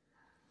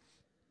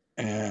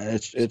 And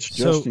it's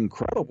just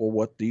incredible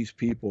what these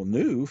people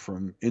knew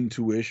from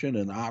intuition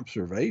and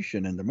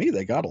observation. And to me,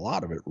 they got a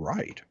lot of it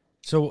right.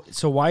 So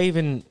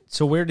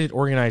where did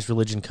organized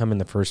religion come in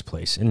the first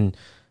place? And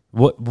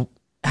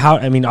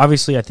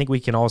obviously I think we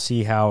can all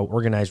see how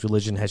organized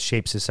religion has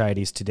shaped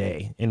societies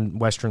today in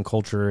Western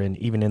culture and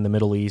even in the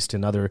Middle East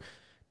and other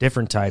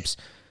different types.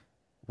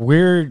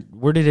 Where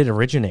did it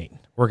originate,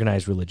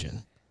 organized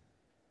religion?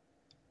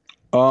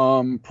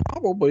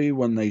 Probably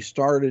when they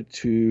started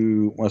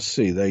to,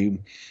 they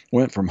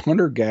went from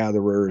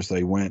hunter-gatherers,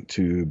 they went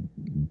to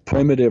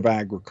primitive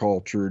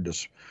agriculture,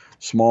 to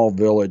small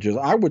villages.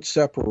 I would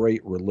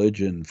separate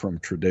religion from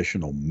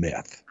traditional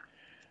myth.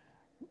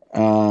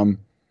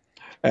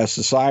 As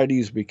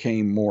societies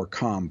became more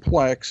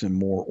complex and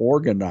more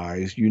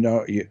organized,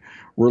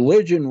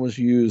 religion was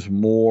used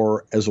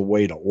more as a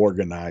way to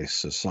organize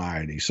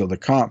society. So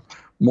the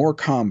more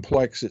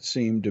complex it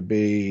seemed to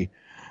be,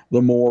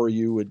 the more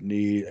you would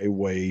need a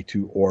way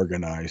to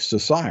organize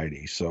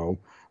society. So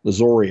the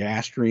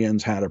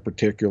Zoroastrians had a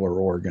particular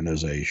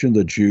organization.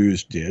 The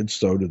Jews did,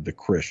 so did the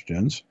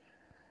Christians.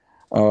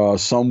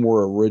 Some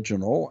were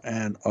original,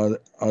 and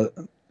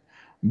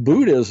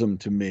Buddhism,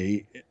 to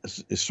me,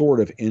 is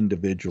sort of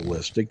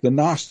individualistic. The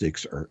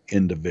Gnostics are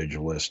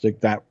individualistic.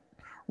 That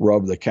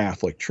rubbed the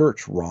Catholic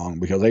Church wrong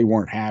because they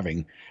weren't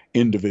having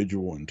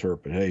individual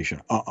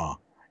interpretation.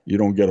 You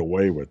don't get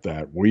away with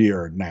that. We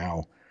are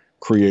now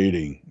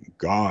creating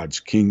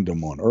God's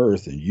kingdom on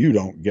earth, and you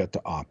don't get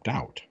to opt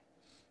out.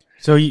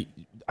 So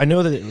I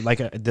know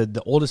that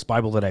the oldest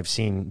Bible that I've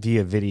seen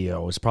via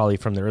video is probably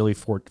from the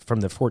from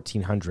the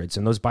 1400s,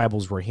 and those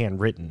Bibles were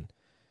handwritten.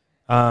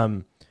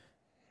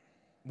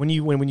 When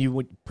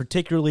you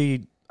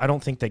particularly, I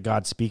don't think that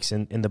God speaks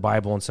in the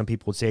Bible, and some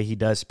people would say he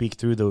does speak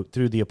through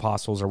the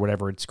apostles or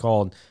whatever it's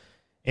called,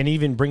 and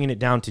even bringing it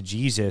down to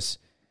Jesus.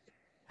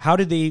 How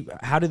did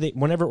they,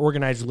 whenever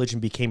organized religion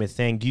became a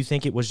thing, do you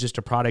think it was just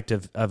a product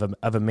of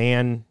a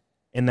man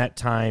in that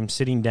time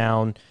sitting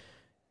down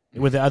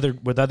with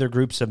other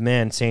groups of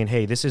men saying,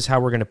 hey, this is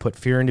how we're going to put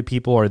fear into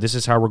people, or this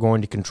is how we're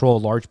going to control a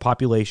large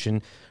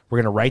population. We're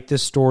going to write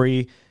this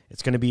story.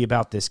 It's going to be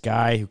about this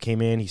guy who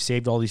came in, he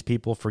saved all these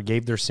people,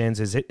 forgave their sins.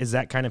 Is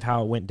that kind of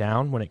how it went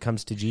down when it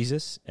comes to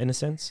Jesus, in a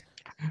sense?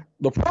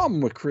 The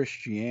problem with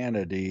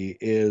Christianity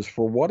is,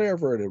 for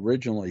whatever it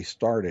originally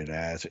started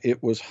as,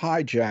 it was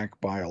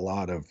hijacked by a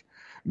lot of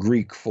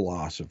Greek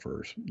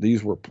philosophers.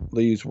 These were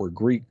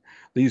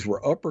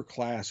upper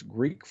class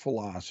Greek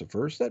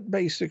philosophers that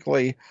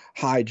basically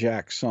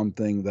hijacked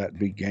something that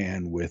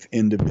began with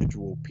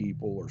individual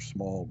people or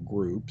small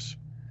groups,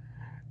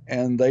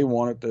 and they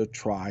wanted to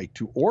try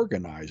to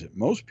organize it.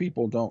 Most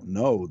people don't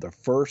know the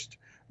first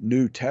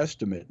New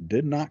Testament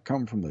did not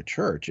come from the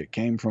church. It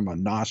came from a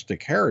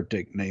Gnostic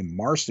heretic named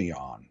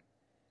Marcion.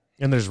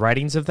 And there's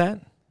writings of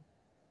that?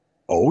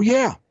 Oh,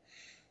 yeah.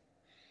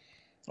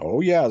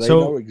 Oh yeah, they So,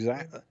 know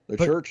exactly. The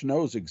but church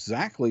knows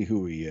exactly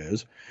who he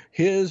is.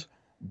 His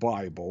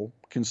Bible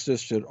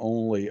consisted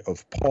only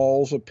of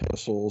Paul's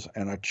epistles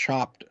and a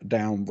chopped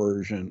down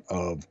version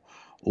of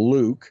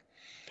Luke.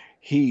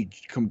 He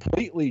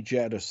completely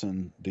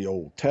jettisoned the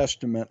Old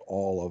Testament,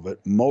 all of it,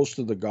 most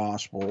of the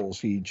Gospels.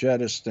 He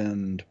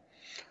jettisoned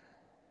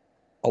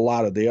a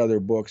lot of the other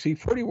books. He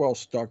pretty well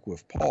stuck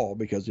with Paul,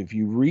 because if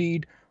you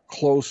read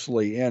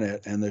closely in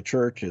it, and the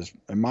church has,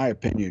 in my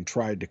opinion,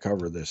 tried to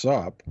cover this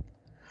up,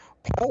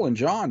 Paul and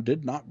John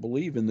did not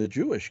believe in the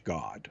Jewish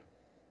God.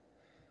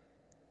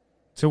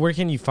 so where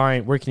can you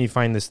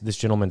find this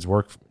gentleman's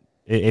work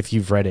if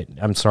you've read it?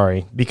 I'm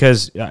sorry,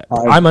 because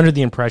I'm under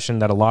the impression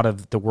that a lot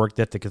of the work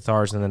that the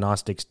Cathars and the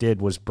Gnostics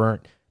did was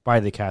burnt by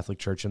the Catholic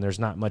Church, and there's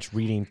not much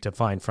reading to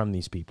find from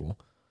these people.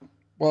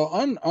 Well,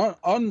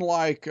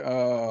 unlike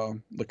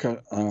the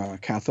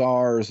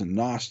Cathars and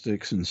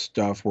Gnostics and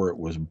stuff where it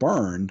was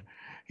burned,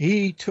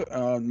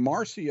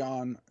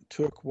 Marcion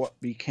took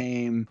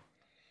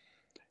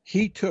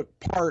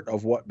part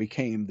of what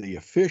became the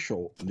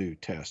official New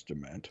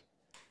Testament,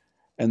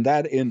 and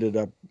that ended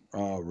up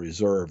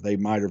reserved. They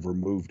might have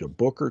removed a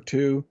book or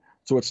two.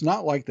 So it's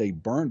not like they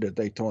burned it.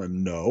 They told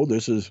him, no,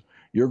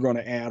 you're going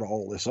to add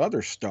all this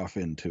other stuff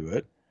into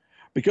it.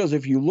 Because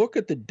if you look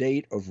at the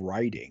date of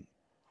writing,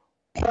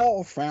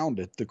 Paul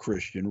founded the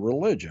Christian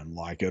religion,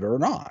 like it or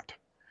not.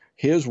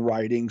 His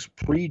writings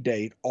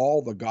predate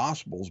all the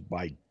Gospels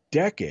by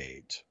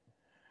decades.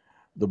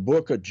 The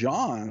book of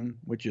John,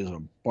 which is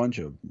a bunch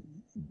of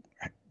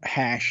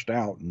hashed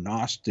out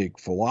Gnostic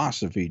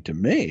philosophy to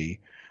me,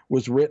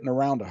 was written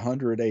around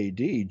 100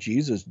 AD.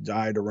 Jesus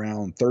died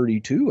around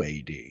 32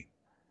 AD.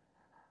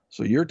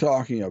 So you're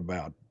talking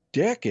about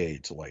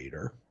decades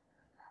later.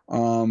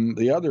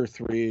 The other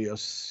three,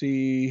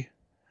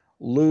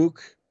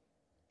 Luke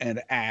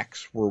and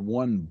Acts were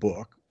one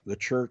book. The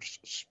church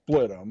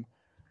split them,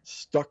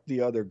 stuck the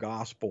other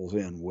Gospels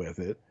in with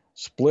it,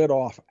 split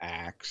off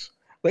Acts.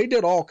 They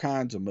did all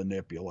kinds of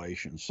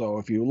manipulation. So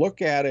if you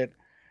look at it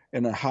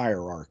in a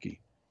hierarchy,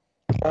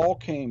 Paul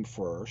came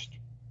first.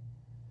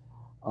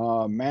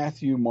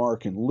 Matthew,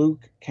 Mark, and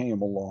Luke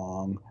came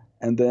along,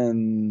 and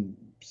then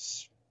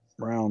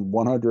around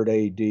 100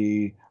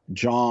 AD,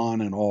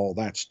 John and all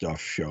that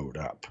stuff showed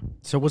up.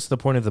 So what's the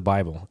point of the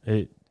Bible?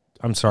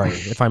 I'm sorry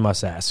if I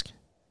must ask.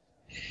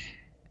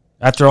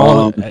 After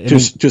all,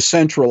 to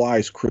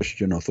centralize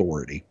Christian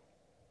authority.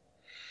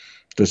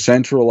 To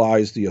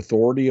centralize the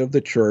authority of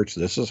the church.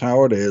 This is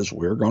how it is.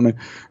 We're going to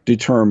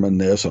determine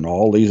this, and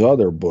all these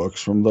other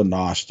books from the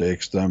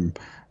Gnostics, the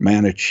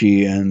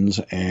Manichaeans,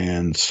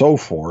 and so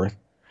forth.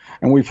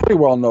 And we pretty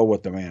well know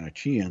what the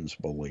Manichaeans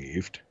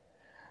believed.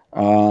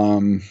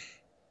 Well,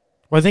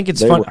 I think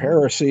it's they fun. were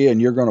heresy,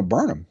 and you're going to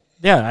burn them.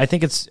 Yeah, I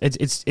think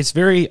it's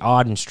very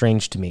odd and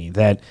strange to me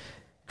that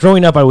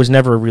growing up I was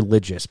never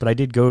religious, but I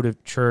did go to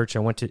church. I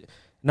went to,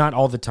 not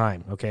all the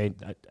time, okay?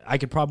 I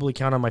could probably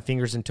count on my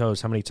fingers and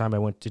toes how many times I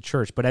went to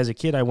church, but as a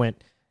kid I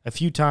went a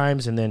few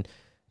times, and then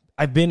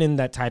I've been in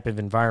that type of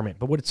environment.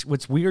 But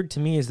what's weird to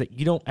me is that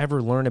you don't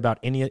ever learn about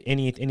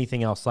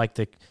anything else, like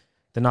the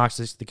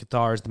Gnostics, the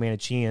Cathars, the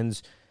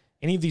Manichaeans,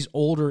 any of these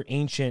older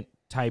ancient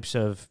types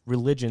of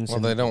religions. Well,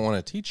 they don't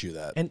want to teach you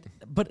that.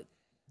 But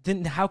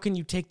then how can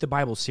you take the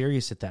Bible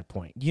serious at that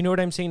point? You know what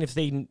I'm saying? If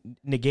they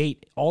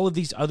negate all of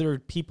these other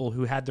people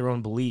who had their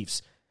own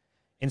beliefs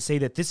and say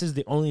that this is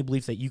the only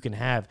belief that you can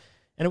have,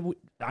 and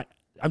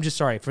I'm just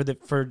sorry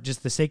for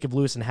just the sake of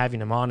Lewis and having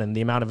him on and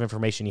the amount of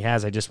information he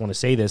has, I just want to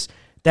say this,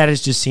 that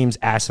just seems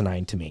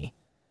asinine to me.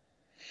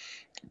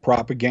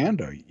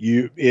 Propaganda.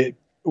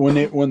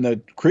 When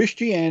the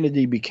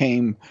Christianity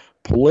became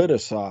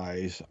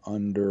politicized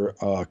under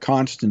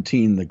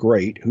Constantine the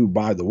Great, who,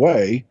 by the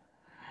way,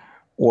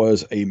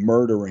 was a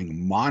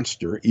murdering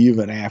monster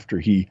even after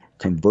he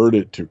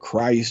converted to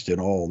Christ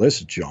and all this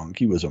junk.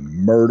 He was a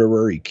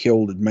murderer. He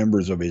killed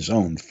members of his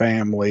own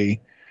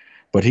family.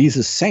 But he's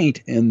a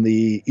saint in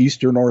the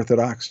Eastern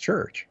Orthodox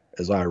Church,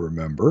 as I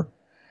remember.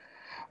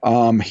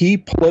 He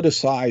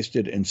politicized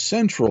it and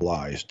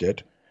centralized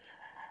it,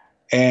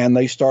 and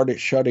they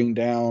started shutting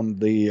down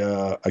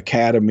the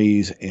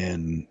academies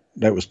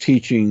that was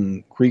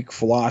teaching Greek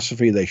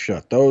philosophy. They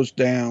shut those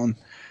down.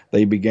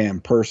 They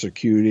began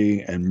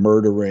persecuting and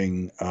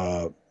murdering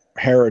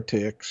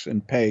heretics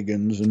and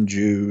pagans and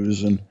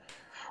Jews and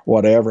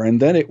whatever. And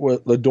then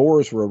the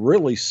doors were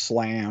really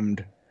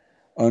slammed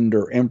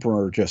under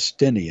Emperor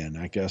Justinian.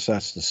 I guess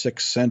that's the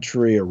 6th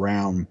century,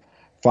 around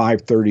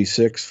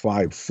 536,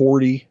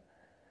 540,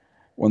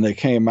 when they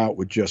came out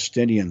with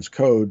Justinian's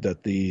code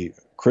that the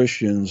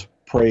Christians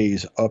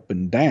praise up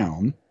and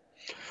down.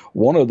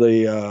 One of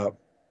the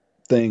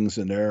things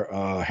in there,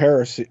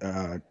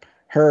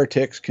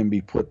 heretics can be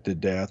put to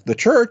death. The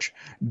church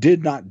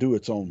did not do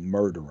its own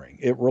murdering.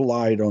 It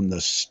relied on the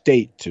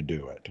state to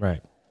do it,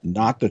 right?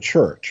 Not the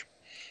church.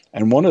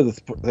 And one of the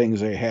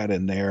things they had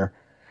in there,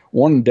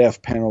 one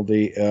death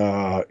penalty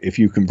if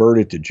you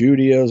converted to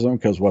Judaism,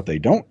 because what they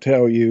don't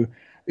tell you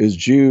is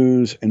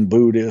Jews and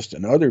Buddhists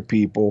and other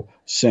people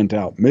sent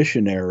out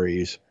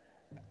missionaries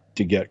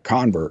to get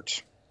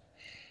converts.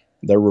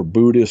 There were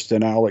Buddhists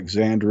in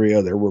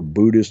Alexandria. There were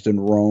Buddhists in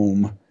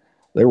Rome.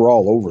 They were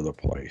all over the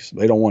place.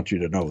 They don't want you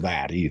to know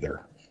that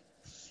either.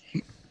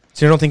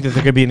 So you don't think that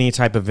there could be any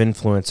type of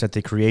influence at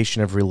the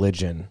creation of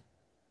religion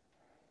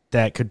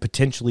that could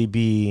potentially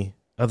be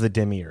of the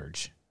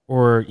demiurge?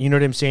 Or, you know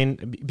what I'm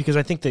saying? Because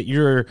I think that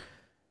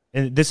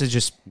and this is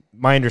just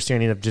my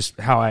understanding of just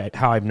how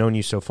I've known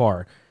you so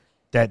far,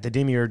 that the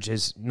demiurge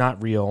is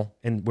not real,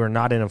 and we're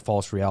not in a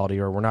false reality,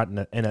 or we're not in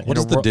a What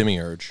is the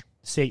demiurge?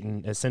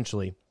 Satan,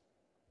 essentially,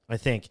 I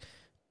think.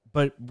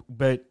 But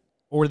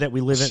or that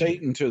we live in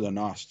Satan to the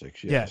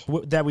Gnostics, yes. Yeah,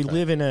 that we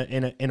live in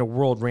a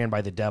world ran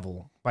by the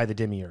devil, by the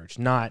demiurge,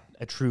 not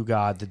a true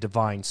God, the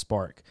divine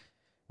spark,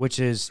 which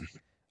is,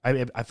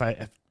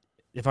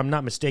 if I'm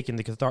not mistaken,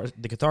 the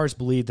Cathars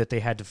believed that they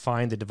had to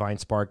find the divine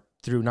spark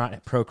through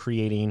not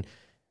procreating,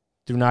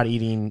 through not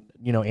eating,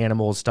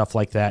 animals, stuff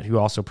like that, who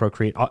also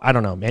procreate. I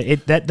don't know,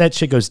 man. That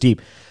shit goes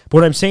deep. But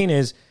what I'm saying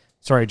is,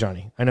 sorry,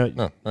 Johnny, I know.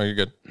 No, you're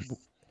good.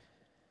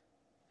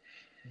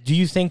 Do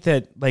you think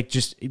that, like,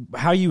 just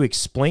how you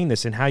explain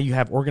this and how you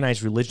have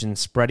organized religion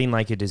spreading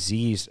like a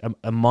disease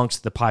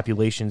amongst the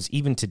populations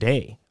even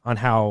today, on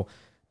how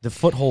the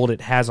foothold it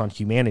has on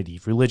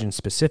humanity, religion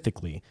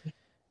specifically,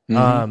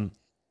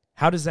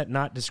 how does that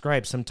not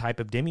describe some type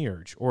of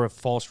demiurge or a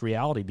false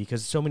reality?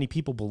 Because so many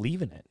people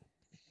believe in it.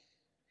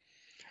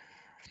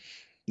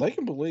 They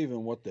can believe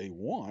in what they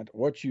want.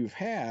 What you've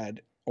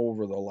had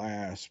over the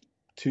last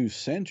 2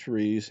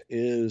 centuries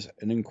is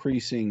an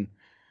increasing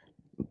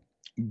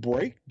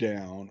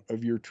breakdown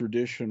of your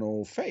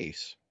traditional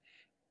faith.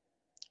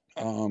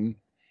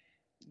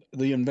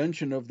 The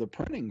invention of the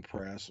printing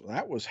press,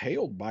 that was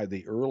hailed by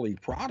the early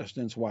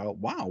Protestants.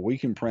 Wow, we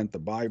can print the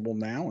Bible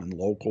now in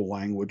local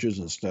languages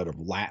instead of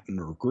Latin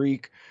or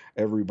Greek.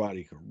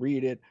 Everybody can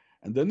read it.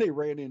 And then they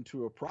ran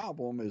into a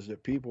problem, is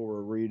that people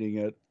were reading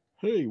it.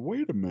 Hey,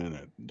 wait a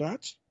minute,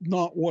 that's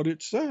not what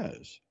it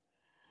says.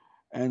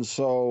 And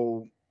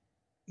so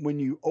when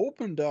you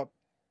opened up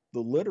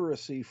the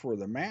literacy for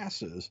the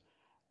masses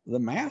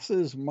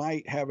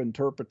might have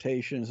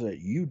interpretations that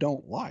you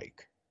don't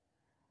like.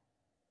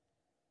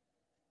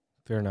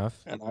 Fair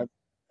enough. And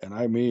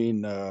I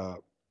mean,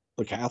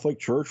 the Catholic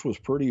Church was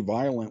pretty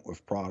violent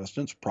with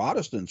Protestants.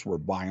 Protestants were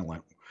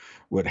violent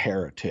with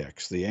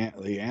heretics. The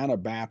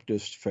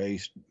Anabaptists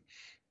faced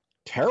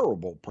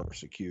terrible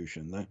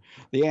persecution.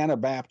 The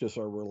Anabaptists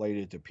are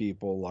related to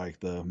people like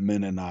the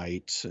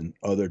Mennonites and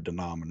other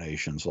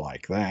denominations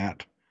like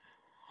that.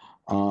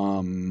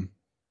 The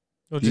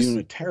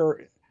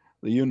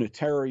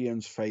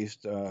Unitarians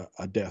faced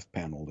a death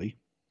penalty.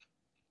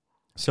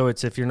 So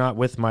it's, if you're not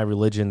with my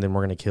religion, then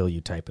we're going to kill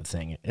you type of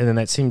thing. And then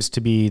that seems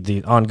to be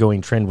the ongoing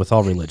trend with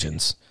all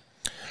religions.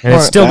 And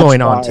it's still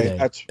going on today.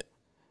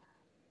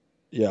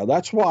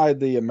 That's why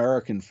the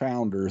American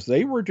founders,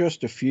 they were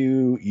just a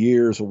few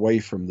years away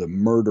from the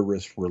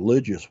murderous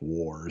religious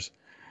wars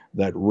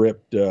that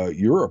ripped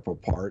Europe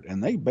apart.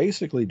 And they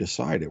basically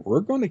decided, we're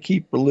going to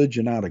keep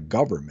religion out of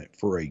government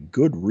for a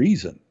good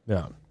reason.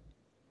 Yeah.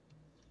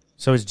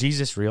 So is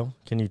Jesus real?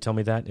 Can you tell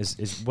me that?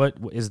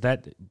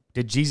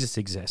 Did Jesus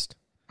exist?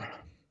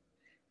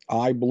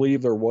 I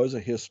believe there was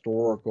a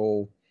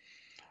historical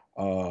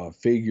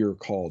figure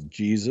called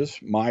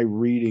Jesus. My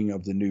reading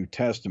of the New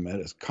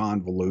Testament, as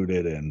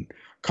convoluted and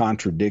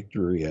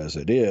contradictory as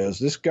it is,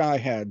 this guy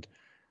had,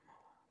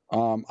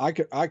 I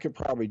could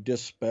probably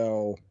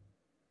dispel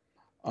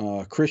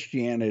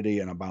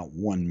Christianity in about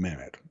 1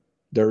 minute.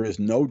 There is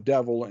no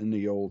devil in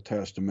the Old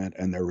Testament,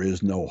 and there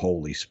is no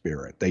Holy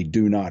Spirit. They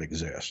do not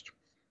exist.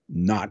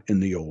 Not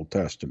in the Old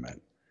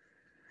Testament.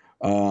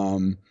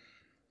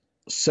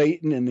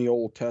 Satan in the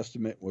Old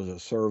Testament was a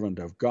servant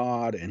of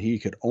God, and he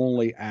could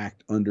only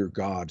act under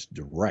God's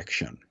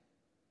direction.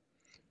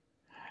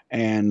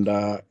 And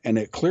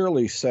it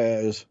clearly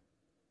says,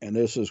 and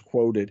this is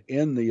quoted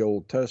in the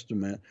Old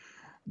Testament,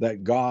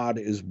 that God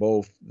is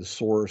both the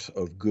source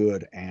of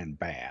good and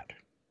bad.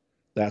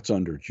 That's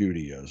under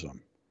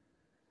Judaism.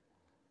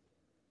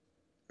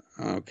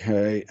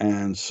 Okay,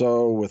 and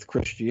so with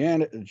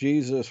Christianity,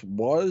 Jesus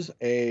was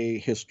a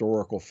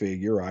historical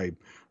figure. I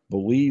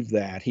believe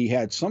that he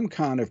had some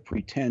kind of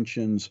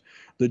pretensions.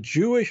 The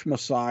Jewish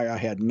Messiah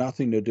had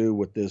nothing to do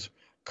with this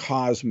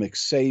cosmic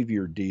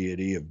savior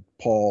deity of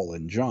Paul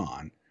and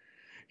John.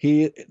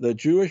 The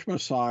Jewish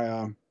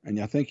Messiah, and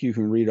I think you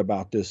can read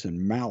about this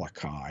in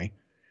Malachi,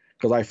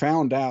 because I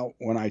found out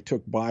when I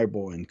took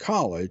Bible in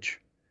college,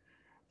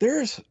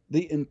 there's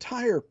the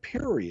entire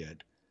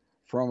period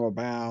from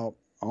about,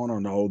 I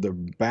don't know,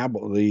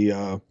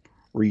 the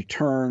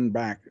return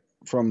back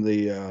from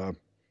the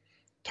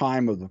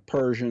time of the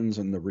Persians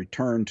and the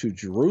return to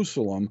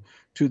Jerusalem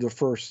to the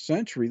 1st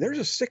century. There's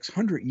a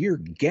 600-year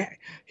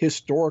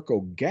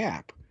historical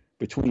gap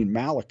between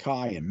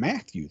Malachi and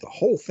Matthew. The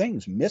whole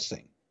thing's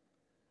missing.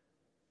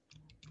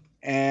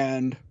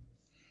 And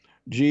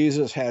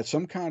Jesus had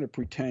some kind of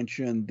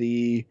pretension.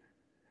 The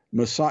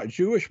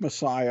Jewish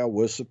Messiah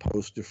was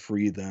supposed to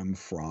free them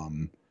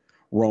from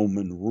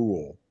Roman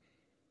rule,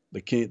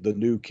 the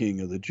new king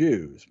of the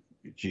Jews.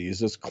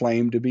 Jesus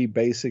claimed to be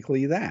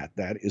basically that.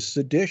 That is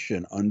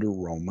sedition under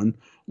Roman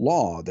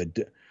law.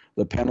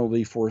 The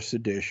penalty for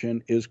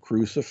sedition is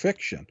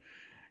crucifixion.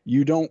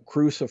 You don't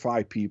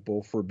crucify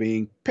people for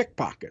being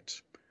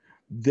pickpockets.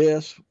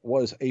 This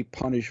was a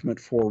punishment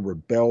for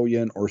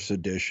rebellion or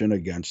sedition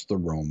against the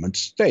Roman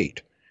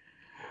state.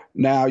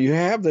 Now, you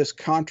have this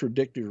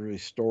contradictory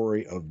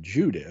story of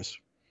Judas.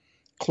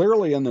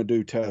 Clearly in the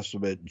New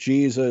Testament,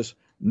 Jesus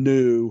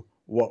knew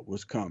what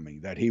was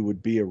coming, that he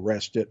would be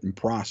arrested and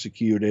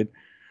prosecuted,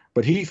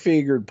 but he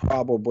figured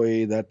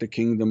probably that the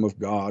kingdom of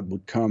God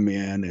would come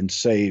in and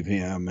save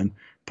him and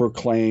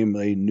proclaim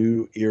a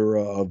new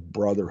era of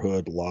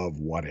brotherhood, love,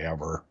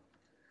 whatever.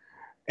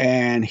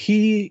 And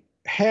he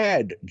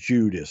had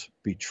Judas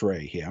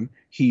betray him.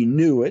 He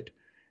knew it.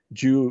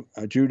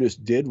 Judas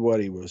did what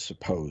he was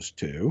supposed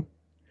to.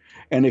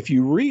 And if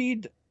you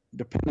read,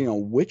 depending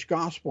on which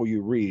gospel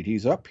you read,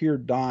 he's up here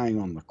dying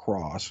on the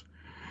cross.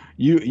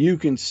 You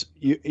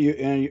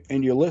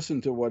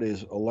listen to what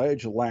his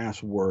alleged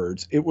last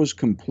words. It was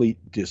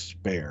complete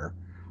despair.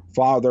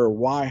 Father,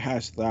 why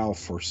hast thou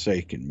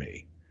forsaken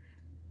me?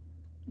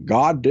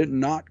 God did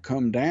not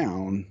come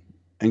down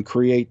and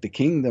create the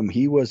kingdom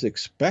he was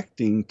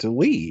expecting to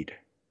lead.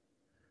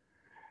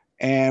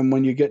 And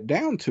when you get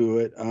down to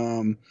it,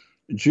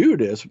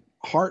 Judas,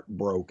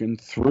 heartbroken,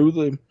 threw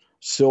the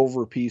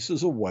silver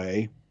pieces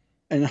away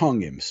and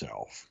hung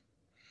himself.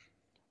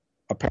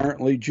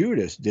 Apparently,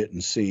 Judas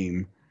didn't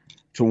seem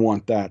to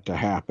want that to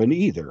happen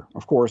either.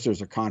 Of course,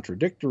 there's a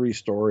contradictory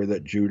story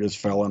that Judas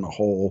fell in a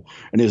hole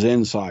and his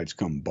insides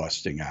come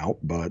busting out,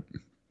 but...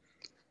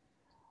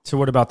 So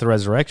what about the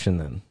resurrection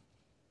then?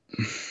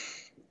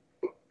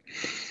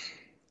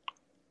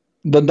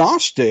 The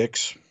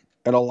Gnostics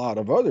and a lot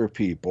of other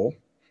people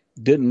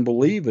didn't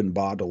believe in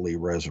bodily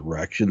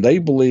resurrection. They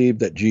believed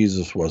that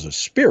Jesus was a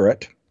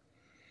spirit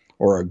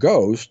or a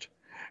ghost,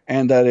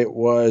 and that it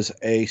was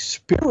a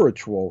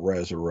spiritual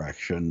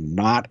resurrection,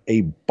 not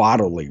a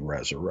bodily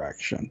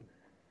resurrection.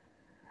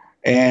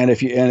 And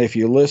if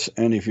you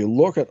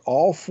look at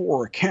all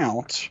four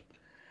accounts,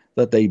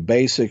 that they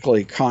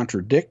basically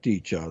contradict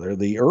each other.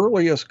 The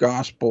earliest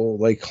gospel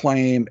they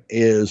claim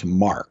is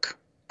Mark.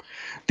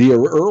 The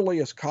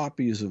earliest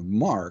copies of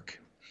Mark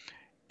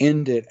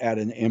ended at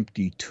an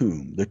empty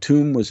tomb. The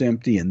tomb was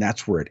empty, and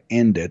that's where it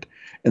ended,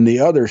 and the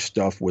other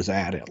stuff was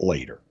added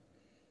later.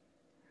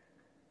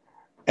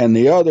 And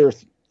the other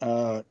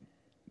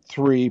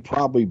three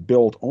probably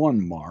built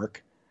on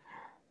Mark.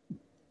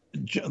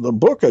 The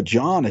book of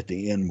John at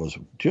the end was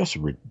just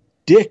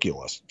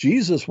ridiculous.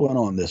 Jesus went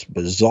on this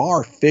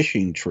bizarre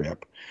fishing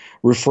trip,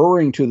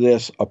 referring to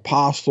this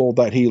apostle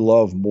that he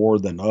loved more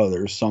than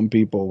others. Some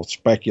people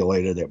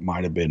speculated it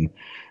might have been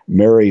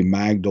Mary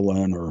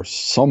Magdalene or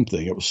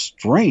something. It was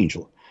strange.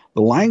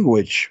 The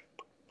language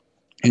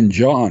in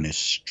John is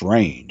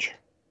strange.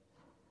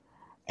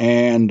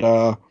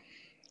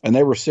 And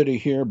they were sitting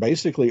here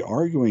basically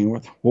arguing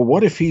with, well,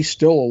 what if he's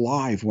still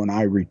alive when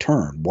I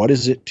return? What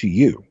is it to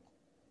you?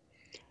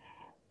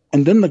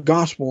 And then the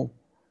gospel,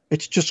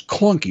 it's just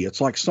clunky. It's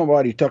like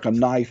somebody took a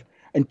knife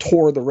and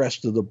tore the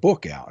rest of the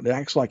book out. It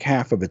acts like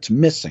half of it's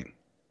missing.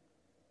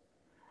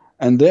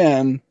 And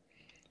then,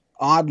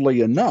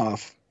 oddly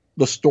enough,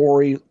 the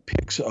story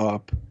picks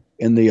up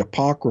in the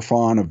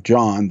Apocryphon of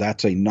John.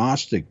 That's a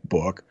Gnostic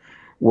book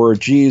where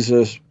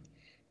Jesus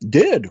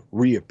did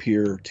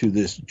reappear to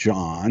this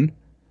John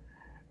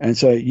and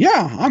say,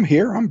 yeah, I'm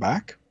here, I'm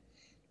back.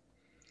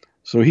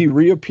 So he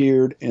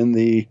reappeared in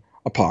the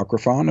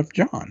Apocryphon of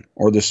John,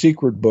 or the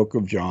Secret Book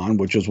of John,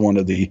 which is one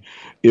of the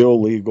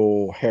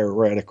illegal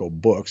heretical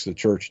books the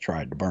church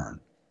tried to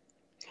burn.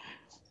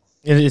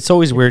 It's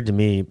always weird to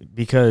me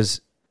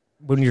because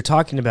when you're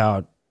talking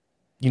about,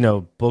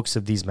 books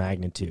of these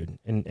magnitude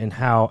and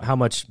how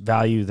much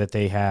value that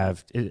they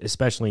have,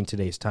 especially in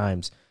today's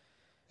times,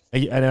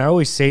 and I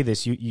always say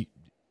this, you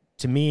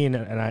to me,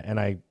 and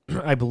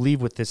I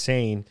believe what this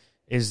saying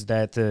is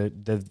that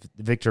the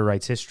victor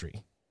writes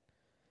history,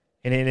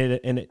 and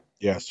it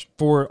yes,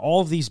 for all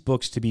of these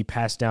books to be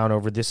passed down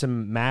over this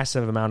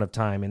massive amount of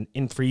time,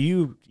 and for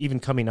you even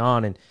coming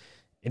on and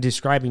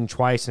describing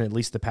twice in at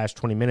least the past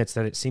 20 minutes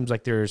that it seems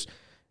like there's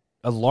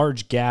a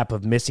large gap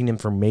of missing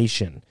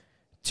information.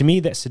 To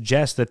me, that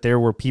suggests that there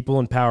were people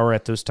in power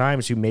at those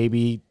times who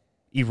maybe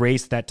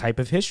erased that type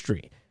of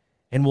history.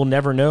 And we'll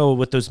never know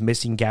what those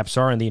missing gaps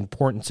are and the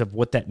importance of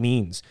what that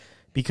means.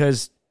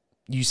 Because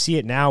you see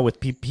it now with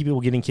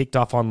people getting kicked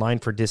off online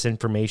for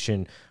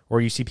disinformation,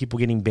 or you see people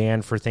getting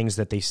banned for things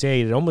that they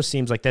say. It almost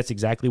seems like that's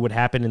exactly what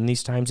happened in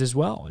these times as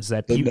well. Is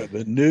that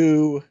the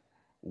new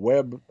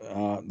web,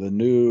 the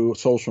new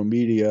social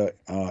media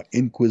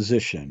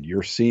inquisition?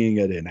 You're seeing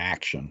it in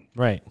action,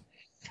 right?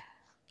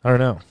 I don't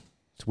know.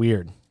 It's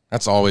weird.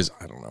 That's always,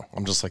 I don't know.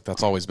 I'm just like,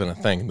 that's always been a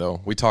thing, though.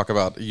 You talk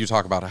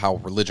about how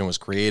religion was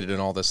created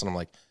and all this, and I'm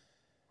like,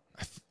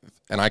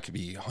 and I could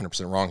be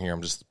 100% wrong here.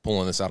 I'm just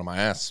pulling this out of my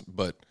ass,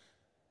 but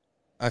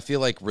I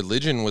feel like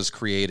religion was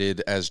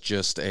created as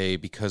just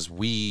because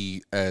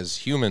we as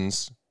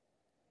humans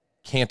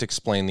can't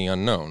explain the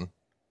unknown.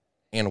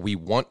 and we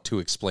want to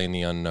explain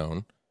the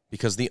unknown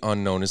because the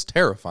unknown is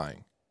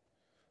terrifying.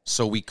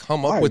 So we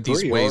come up with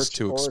these ways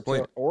to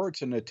explain. Or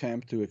it's an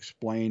attempt to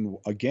explain,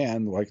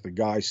 again, like the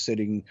guy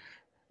sitting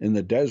in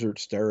the desert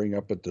staring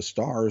up at the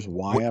stars,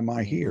 why am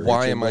I here?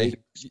 Why am I?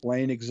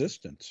 Explain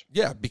existence.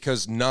 Yeah,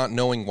 because not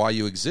knowing why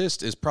you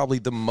exist is probably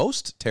the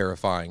most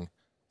terrifying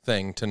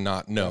thing to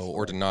not know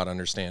or to not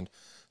understand.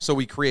 So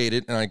we create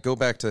it, and I go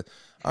back to,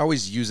 I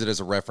always use it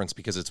as a reference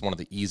because it's one of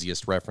the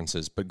easiest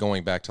references, but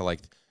going back to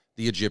like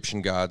the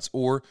Egyptian gods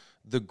or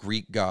the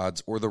Greek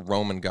gods or the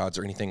Roman gods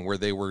or anything where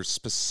they were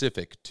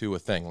specific to a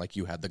thing, like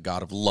you had the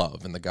god of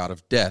love and the god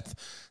of death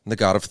and the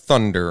god of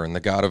thunder and the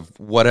god of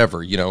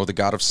whatever, you know, the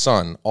god of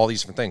sun, all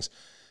these different things.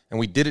 And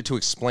we did it to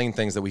explain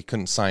things that we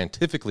couldn't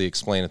scientifically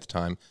explain at the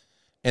time.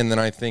 And then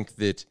I think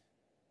that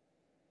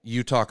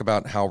you talk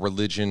about how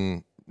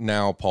religion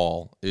now,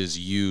 Paul, is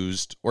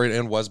used, or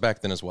and was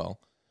back then as well,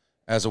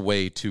 as a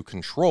way to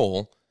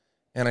control.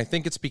 And I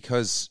think it's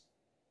because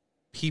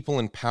people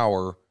in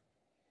power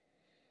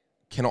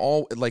can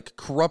all, like,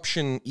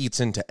 corruption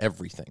eats into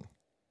everything.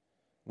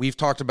 We've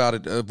talked about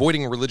it,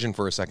 avoiding religion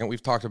for a second.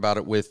 We've talked about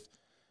it with,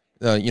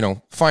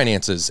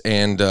 finances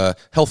and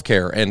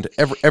healthcare and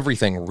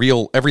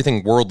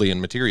everything worldly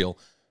and material.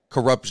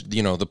 Corrupt,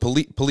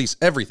 the police,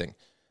 everything.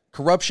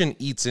 Corruption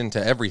eats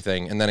into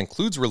everything, and that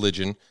includes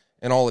religion.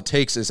 And all it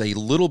takes is a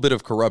little bit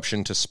of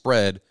corruption to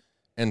spread,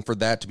 and for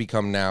that to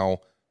become now,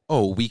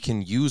 we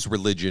can use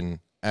religion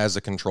as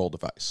a control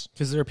device.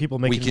 Because there are people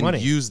making money.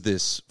 We can use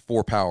this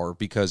for power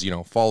because,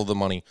 follow the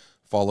money,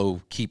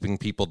 follow keeping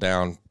people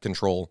down,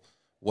 control,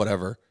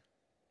 whatever.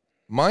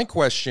 My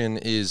question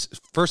is,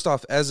 first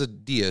off, as a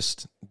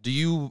deist,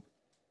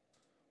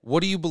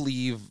 what do you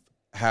believe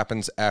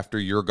happens after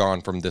you're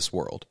gone from this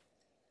world?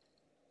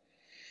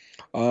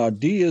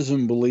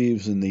 Deism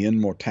believes in the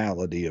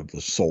immortality of the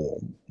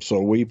soul.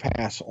 So we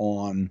pass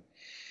on,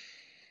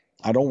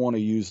 I don't want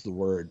to use the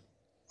word,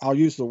 I'll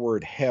use the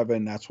word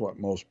heaven. That's what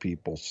most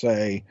people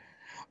say.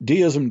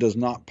 Deism does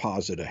not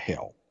posit a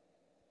hell.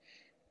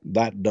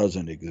 That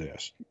doesn't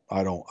exist.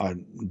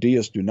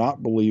 Deists do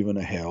not believe in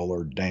a hell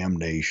or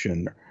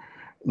damnation.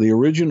 The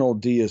original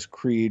deist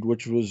creed,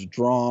 which was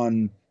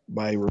drawn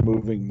by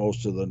removing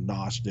most of the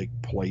Gnostic,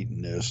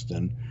 Platonist,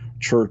 and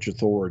church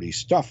authority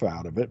stuff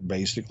out of it,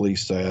 basically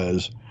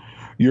says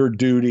your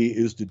duty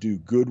is to do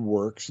good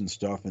works and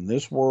stuff in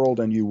this world,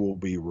 and you will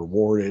be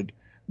rewarded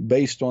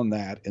based on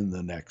that in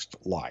the next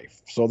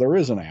life. So there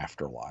is an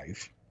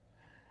afterlife.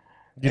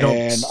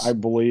 And I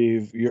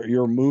believe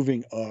you're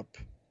moving up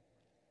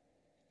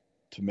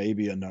to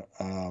maybe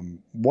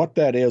what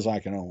that is, I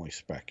can only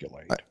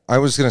speculate. I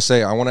was going to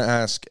say, I want to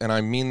ask, and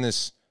I mean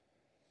this,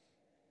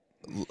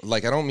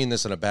 like, I don't mean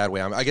this in a bad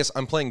way. I guess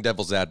I'm playing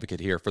devil's advocate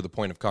here for the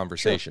point of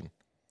conversation.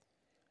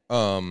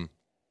 Sure.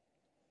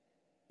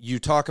 You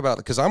talk about,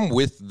 because I'm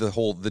with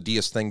the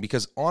deist thing,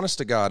 because honest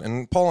to God,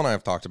 and Paul and I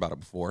have talked about it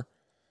before,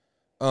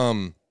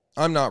 I'm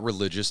not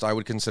religious. I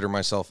would consider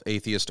myself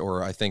atheist,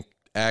 or I think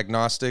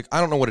agnostic. I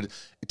don't know what it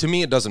is. To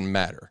me, it doesn't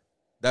matter.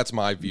 That's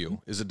my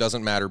view, is it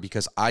doesn't matter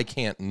because I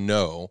can't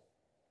know,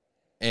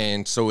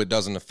 and so it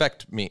doesn't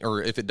affect me, or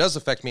if it does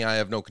affect me, I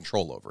have no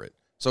control over it.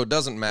 So it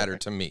doesn't matter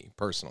to me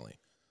personally.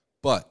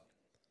 But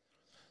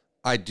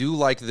I do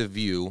like the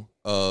view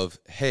of,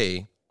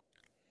 hey,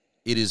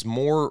 it is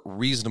more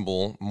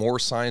reasonable, more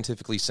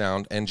scientifically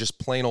sound, and just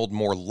plain old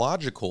more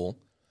logical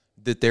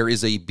that there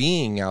is a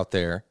being out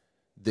there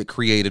that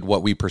created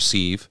what we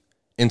perceive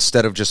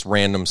instead of just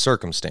random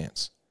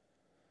circumstance.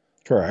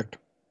 Correct.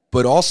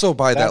 But also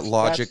by that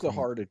logic... That's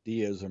the heart of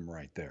deism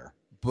right there.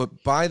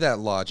 But by that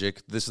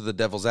logic, this is the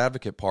devil's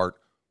advocate part,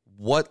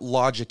 what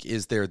logic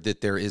is there that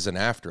there is an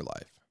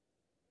afterlife?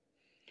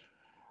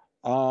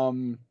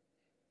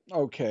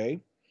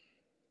 Okay.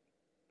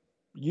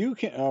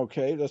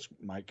 This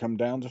might come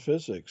down to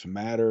physics.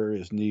 Matter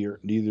is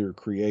neither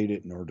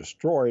created nor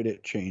destroyed.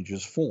 It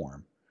changes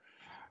form.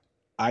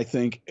 I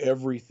think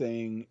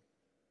everything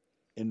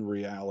in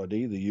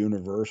reality, the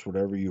universe,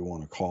 whatever you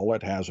want to call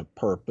it, has a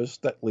purpose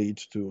that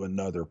leads to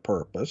another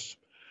purpose,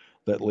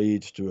 that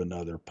leads to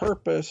another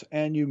purpose,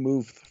 and you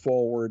move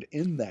forward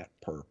in that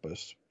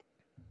purpose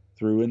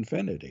through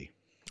infinity.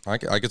 I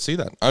could see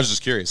that. I was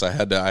just curious. I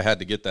had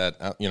to get that,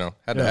 to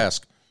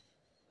ask.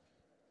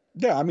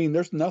 Yeah, I mean,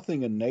 there's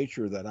nothing in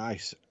nature that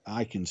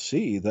I can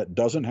see that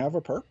doesn't have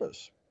a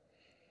purpose.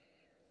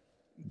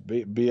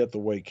 Be it the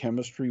way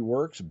chemistry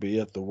works, be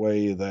it the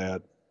way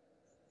that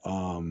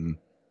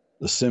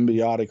the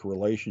symbiotic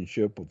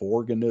relationship of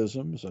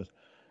organisms,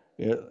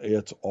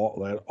 it's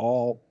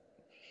all.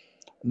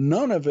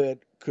 None of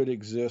it could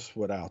exist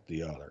without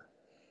the other.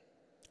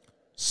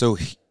 So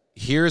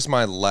here's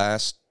my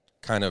last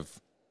kind of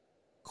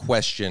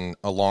question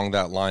along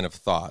that line of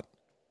thought,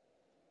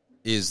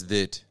 is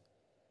that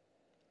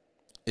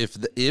if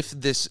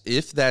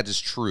that is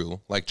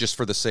true, like, just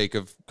for the sake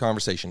of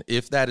conversation,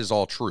 if that is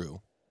all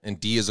true, and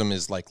deism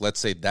is, like, let's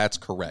say that's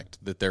correct,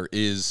 that there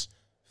is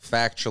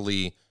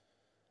factually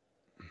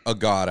a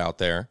God out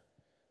there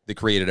that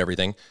created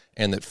everything,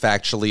 and that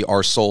factually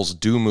our souls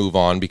do move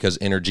on because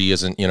energy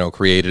isn't,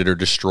 created or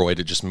destroyed.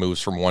 It just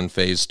moves from one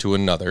phase to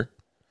another.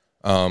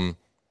 Then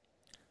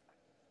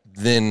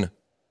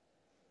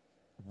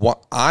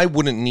what I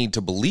wouldn't need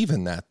to believe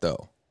in that,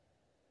 though.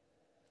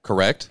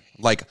 Correct?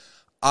 Like,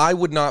 I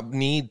would not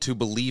need to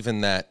believe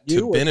in that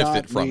to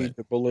benefit from it. You would not need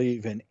to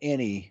believe in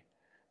any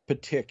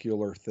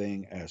particular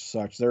thing as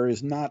such. There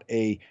is not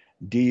a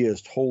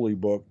deist holy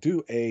book.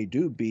 Do A,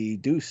 do B,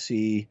 do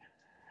C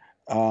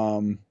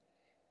to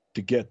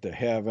get to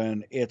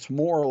heaven. It's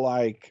more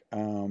like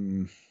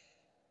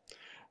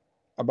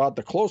about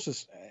the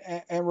closest.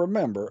 And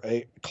remember,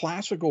 a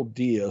classical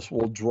deist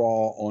will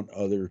draw on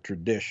other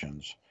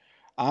traditions.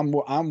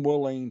 I'm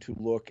willing to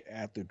look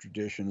at the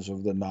traditions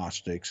of the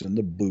Gnostics and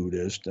the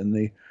Buddhists and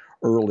the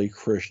early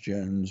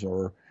Christians,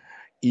 or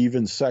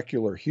even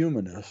secular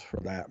humanists for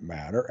that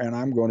matter, and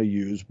I'm going to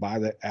use, by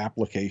the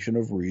application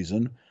of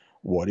reason,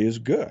 what is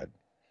good.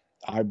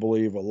 I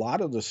believe a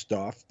lot of the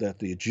stuff that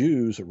the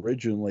Jews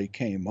originally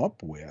came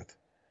up with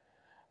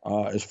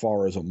as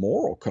far as a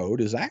moral code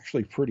is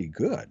actually pretty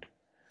good,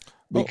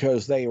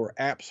 because they were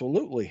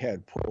absolutely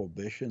had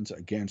prohibitions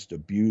against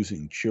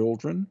abusing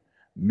children,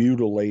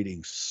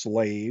 mutilating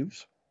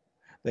slaves.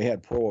 They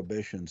had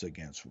prohibitions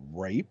against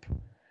rape.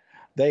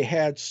 They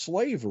had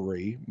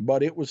slavery,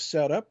 but it was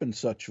set up in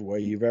such a way.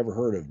 You've ever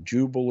heard of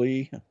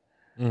Jubilee?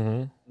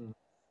 Mm-hmm.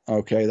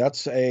 Okay,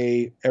 that's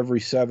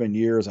every 7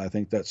 years. I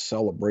think that's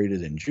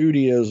celebrated in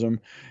Judaism.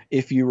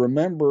 If you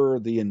remember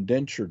the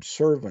indentured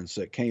servants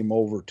that came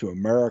over to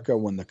America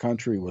when the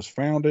country was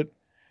founded,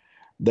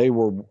 they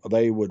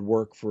would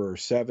work for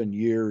 7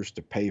 years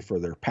to pay for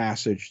their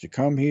passage to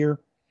come here.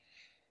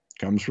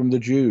 Comes from the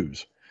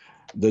Jews.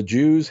 The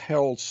Jews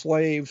held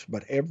slaves,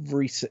 but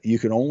you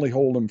could only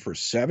hold them for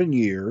 7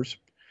 years,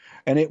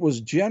 and it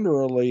was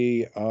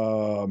generally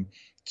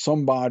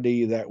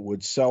somebody that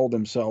would sell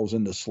themselves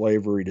into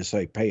slavery to,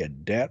 say, pay a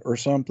debt or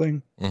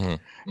something.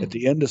 Mm-hmm. At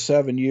the end of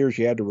 7 years,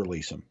 you had to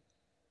release them.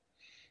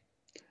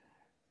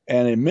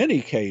 And in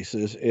many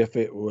cases, if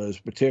it was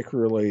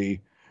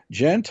particularly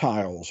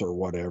Gentiles or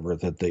whatever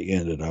that they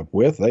ended up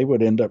with, they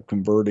would end up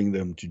converting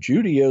them to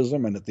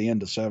Judaism, and at the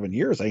end of 7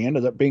 years, they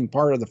ended up being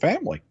part of the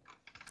family.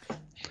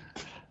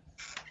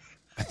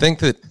 I think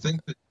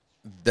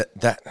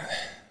that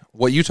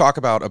what you talk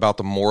about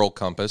the moral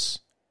compass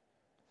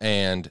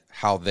and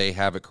how they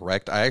have it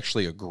correct, I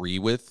actually agree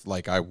with.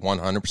 Like, I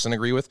 100%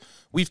 agree with.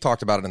 We've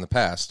talked about it in the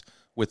past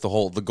with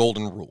the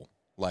golden rule,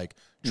 like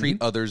treat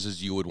others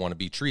as you would want to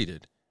be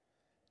treated.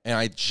 And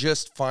I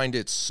just find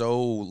it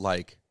so,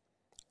 like,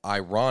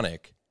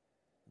 ironic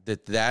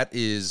that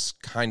is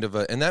kind of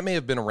and that may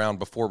have been around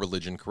before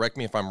religion. Correct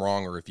me if I'm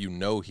wrong, or if you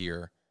know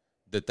here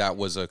that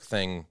was a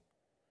thing,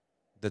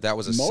 that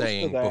was a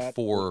saying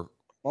before.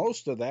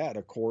 Most of that,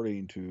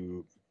 according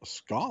to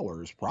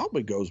scholars,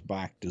 probably goes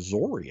back to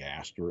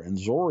Zoroaster, and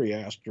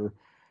Zoroaster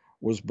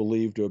was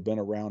believed to have been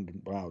around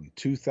about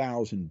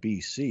 2000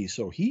 BC,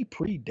 so he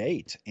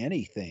predates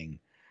anything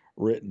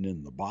written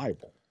in the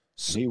Bible.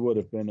 So, he would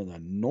have been an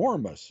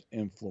enormous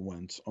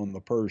influence on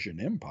the Persian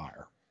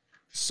Empire.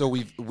 So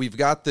we've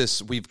got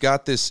this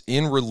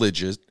in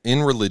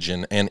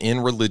religion and in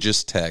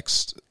religious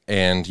text,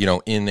 and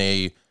in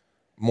a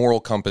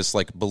moral compass,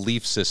 like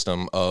belief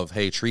system of,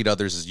 hey, treat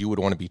others as you would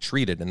want to be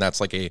treated, and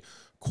that's like a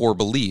core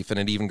belief. And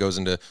it even goes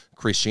into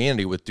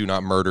Christianity with do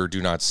not murder,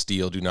 do not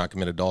steal, do not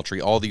commit adultery,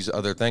 all these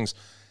other things.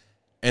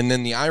 And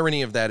then the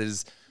irony of that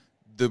is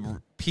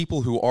the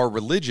people who are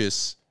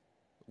religious,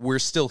 we're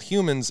still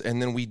humans,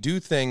 and then we do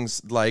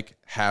things like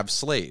have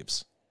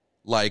slaves.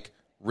 Like,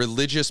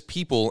 religious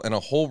people and a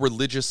whole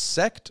religious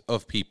sect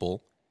of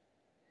people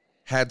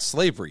had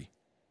slavery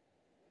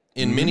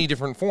in many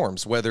different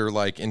forms, whether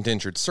like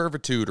indentured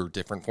servitude or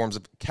different forms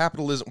of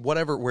capitalism,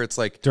 whatever, where it's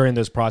like during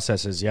those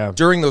processes,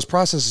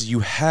 you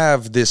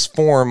have this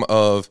form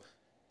of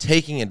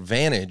taking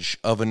advantage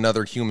of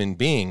another human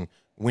being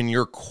when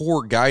your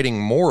core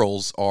guiding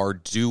morals are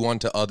do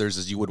unto others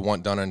as you would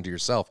want done unto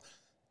yourself.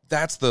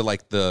 That's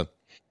the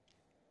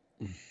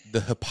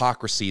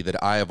hypocrisy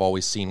that I have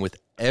always seen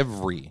with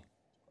every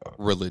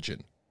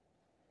religion.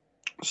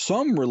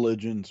 Some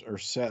religions are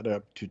set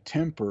up to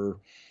temper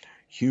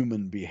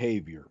human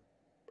behavior,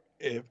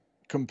 if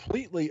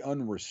completely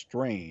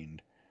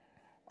unrestrained.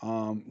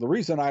 The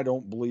reason I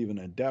don't believe in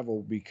a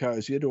devil,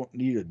 because you don't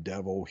need a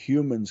devil.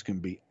 Humans can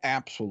be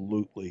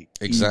absolutely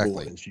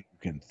evil as you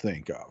can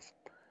think of.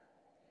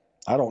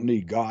 I don't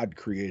need God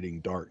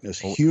creating darkness.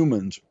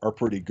 Humans are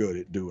pretty good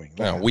at doing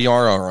that. Yeah, we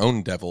are our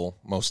own devil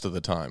most of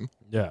the time.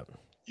 Yeah,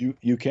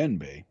 you can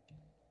be.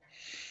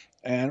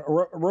 And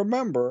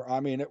remember,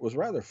 I mean, it was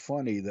rather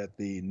funny that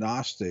the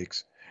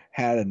Gnostics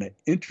had an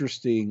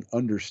interesting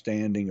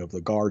understanding of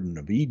the Garden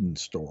of Eden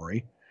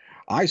story.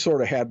 I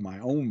sort of had my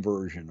own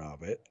version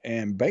of it.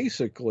 And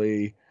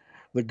basically,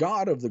 the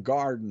God of the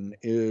garden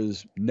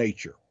is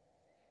nature.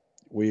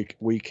 We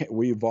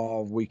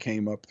evolved, we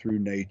came up through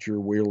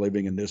nature. We're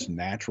living in this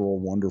natural,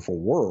 wonderful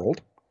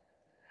world.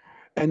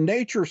 And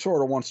nature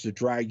sort of wants to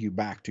drag you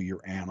back to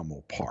your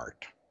animal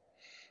part.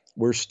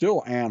 we're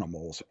still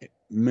animals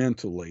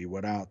mentally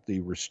without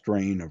the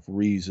restraint of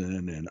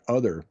reason and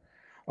other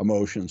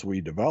emotions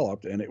we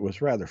developed. And it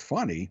was rather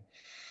funny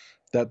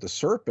that the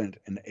serpent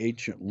in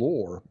ancient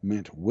lore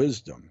meant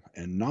wisdom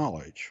and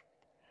knowledge.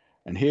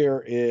 And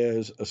here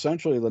is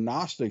essentially the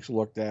Gnostics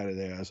looked at it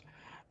as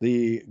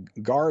the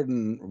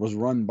garden was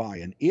run by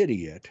an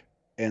idiot,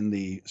 and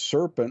the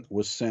serpent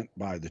was sent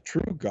by the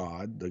true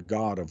God, the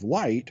God of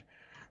light,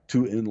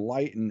 to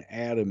enlighten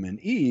Adam and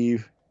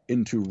Eve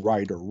into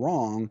right or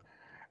wrong,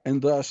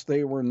 and thus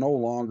they were no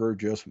longer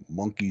just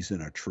monkeys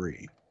in a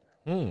tree.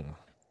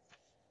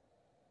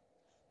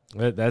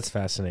 That's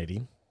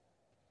fascinating.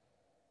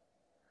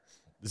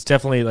 It's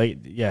definitely like,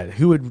 yeah,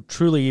 who would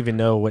truly even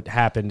know what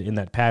happened in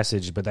that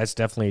passage? But that's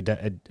definitely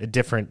a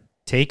different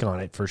take on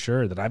it for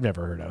sure that I've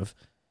never heard of.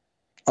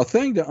 A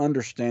thing to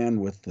understand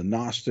with the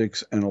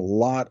Gnostics and a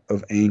lot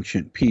of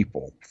ancient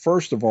people,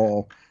 first of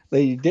all,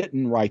 they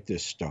didn't write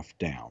this stuff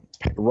down.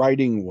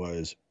 Writing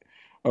was,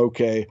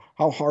 okay,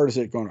 how hard is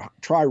it going to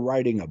try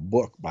writing a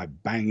book by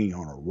banging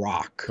on a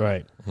rock,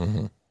 right,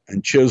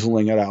 and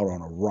chiseling it out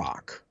on a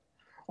rock?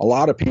 A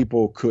lot of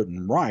people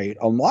couldn't write.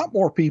 A lot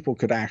more people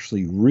could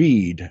actually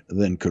read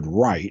than could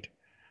write,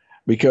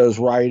 because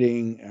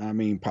writing, I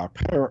mean,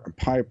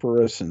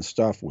 papyrus and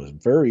stuff was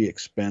very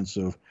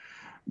expensive.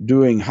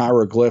 Doing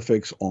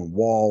hieroglyphics on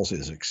walls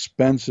is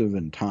expensive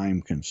and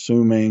time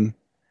consuming.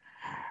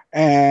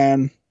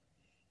 And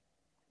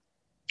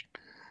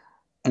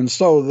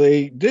so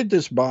they did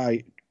this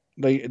by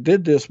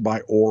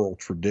oral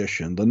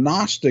tradition. The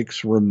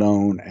Gnostics were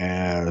known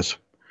as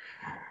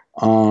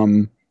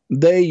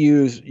they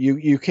use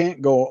you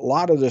can't go, a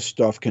lot of this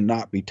stuff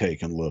cannot be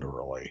taken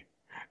literally.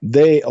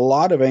 A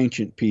lot of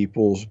ancient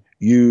peoples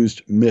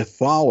used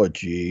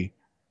mythology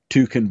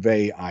to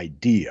convey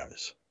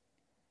ideas,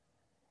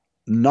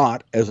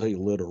 not as a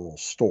literal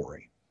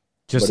story.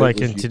 Just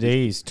like in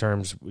today's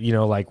terms,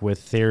 like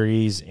with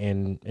theories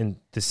and in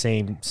the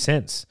same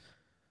sense.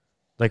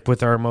 Like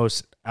with our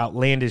most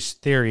outlandish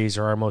theories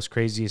or our most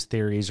craziest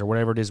theories or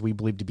whatever it is we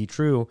believe to be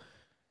true,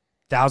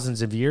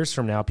 thousands of years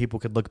from now, people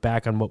could look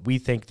back on what we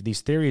think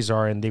these theories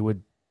are and they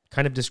would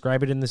kind of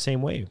describe it in the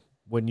same way,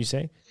 wouldn't you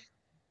say?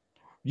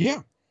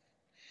 Yeah.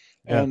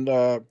 And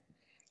the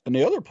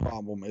other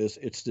problem is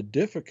it's the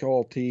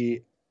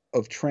difficulty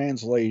of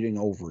translating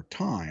over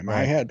time.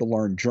 Right. I had to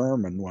learn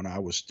German when I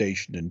was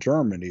stationed in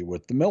Germany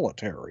with the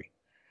military.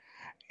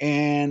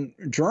 And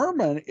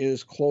German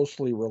is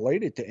closely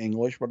related to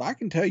English, but I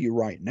can tell you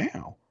right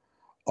now,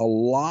 a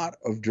lot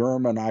of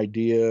German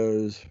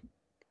ideas,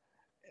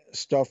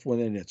 stuff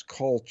within its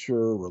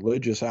culture,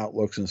 religious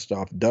outlooks and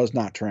stuff does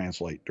not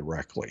translate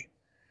directly.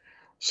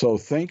 So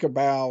think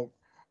about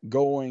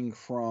going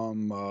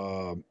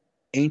from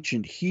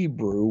ancient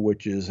Hebrew,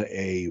 which is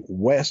a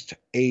West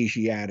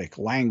Asiatic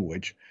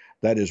language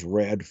that is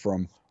read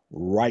from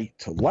right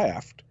to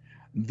left.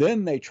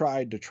 Then they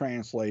tried to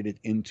translate it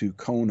into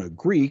Koine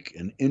Greek,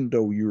 an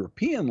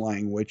Indo-European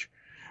language,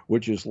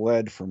 which is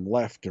led from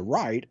left to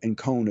right. And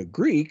Koine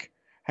Greek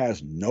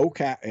has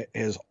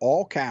has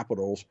all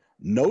capitals,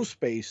 no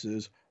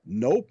spaces,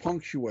 no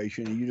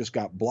punctuation, and you just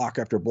got block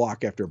after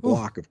block after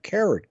block of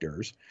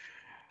characters.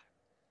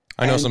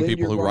 I know some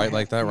people who write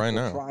like that right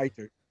now.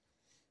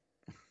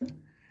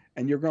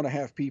 And you're going to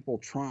have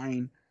people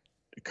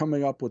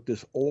coming up with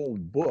this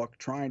old book,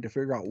 trying to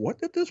figure out what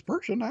did this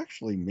person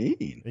actually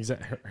mean.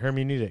 Exactly,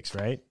 hermeneutics,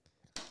 right?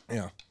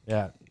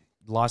 Yeah,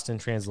 lost in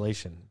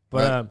translation.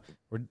 But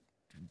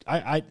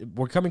right.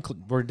 we're coming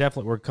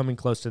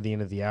close to the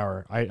end of the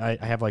hour. I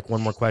have like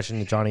one more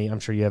question, Johnny. I'm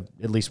sure you have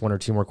at least one or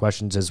two more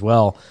questions as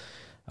well.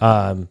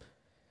 Been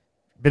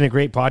a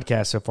great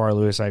podcast so far,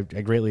 Lewis. I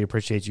greatly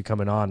appreciate you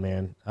coming on,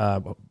 man.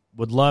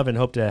 Would love and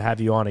hope to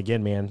have you on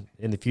again, man,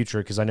 in the future,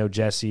 because I know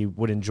Jesse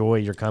would enjoy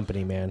your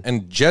company, man.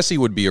 And Jesse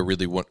would be a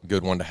really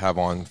good one to have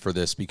on for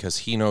this, because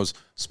he knows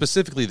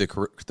specifically the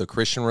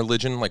Christian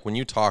religion. Like when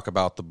you talk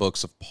about the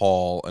books of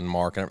Paul and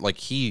Mark, and like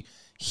he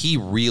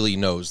really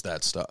knows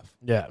that stuff.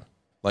 Yeah,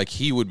 like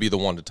he would be the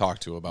one to talk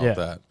to about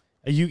that.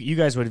 You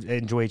guys would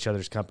enjoy each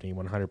other's company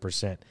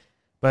 100%.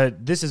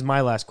 But this is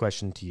my last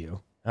question to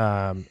you.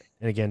 And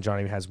again,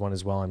 Johnny has one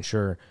as well, I'm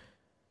sure.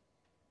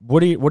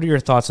 What are your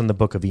thoughts on the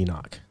Book of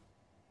Enoch?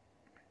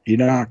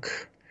 Enoch,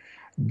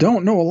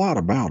 don't know a lot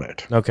about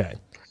it. Okay.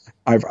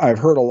 I've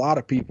heard a lot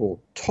of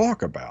people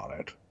talk about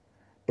it,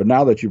 but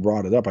now that you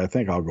brought it up, I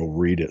think I'll go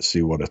read it,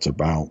 see what it's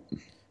about.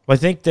 Well, I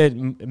think that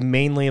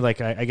mainly, like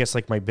I guess,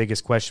 like my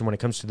biggest question when it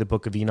comes to the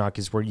Book of Enoch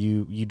is where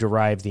you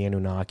derive the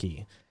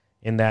Anunnaki,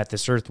 in that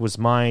this earth was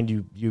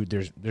mined.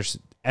 There's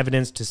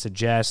evidence to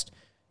suggest.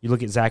 You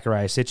look at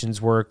Zachariah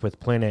Sitchin's work with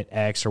Planet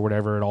X or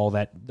whatever, and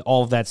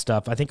all of that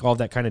stuff. I think all of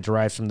that kind of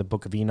derives from the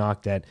Book of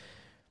Enoch, that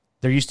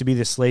there used to be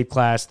this slave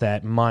class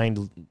that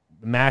mined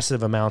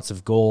massive amounts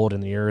of gold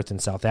in the earth in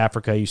South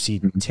Africa. You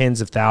see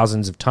tens of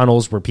thousands of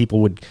tunnels where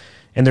people would,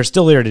 and they're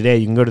still there today.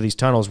 You can go to these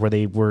tunnels where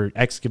they were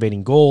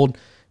excavating gold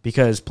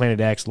because Planet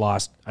X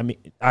lost. I mean,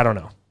 I don't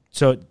know.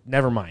 So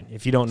never mind.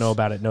 If you don't know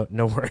about it,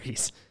 no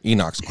worries.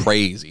 Enoch's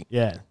crazy.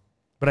 Yeah.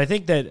 But I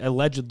think that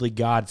allegedly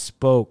God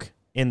spoke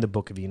in the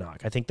Book of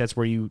Enoch. I think that's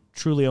where you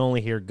truly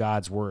only hear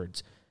God's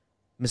words.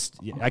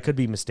 I could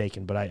be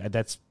mistaken, but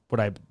that's what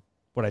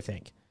I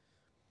think.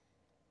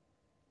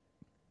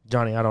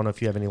 Johnny, I don't know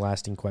if you have any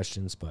lasting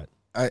questions, but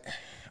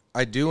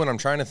I do, and I'm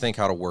trying to think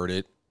how to word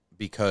it,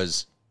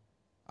 because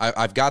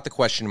I've got the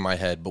question in my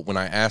head, but when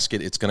I ask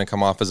it, it's going to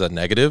come off as a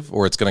negative,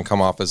 or it's going to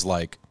come off as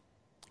like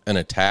an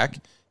attack.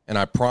 And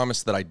I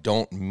promise that I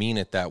don't mean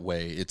it that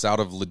way. It's out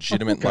of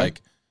legitimate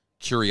like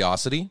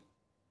curiosity.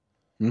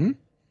 Mm-hmm.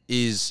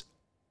 Is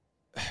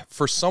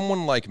for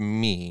someone like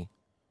me,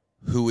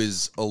 who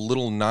is a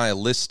little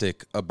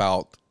nihilistic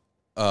about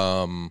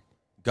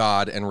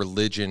God and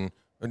religion,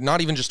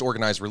 not even just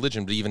organized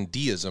religion, but even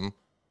deism,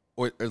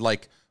 or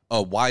like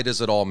a why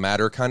does it all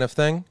matter kind of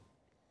thing.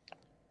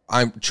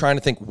 I'm trying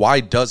to think,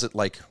 why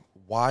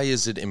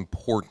is it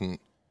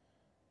important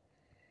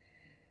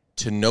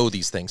to know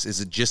these things? Is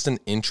it just an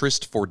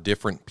interest for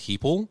different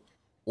people,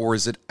 or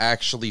is it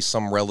actually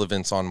some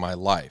relevance on my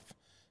life?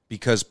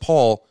 Because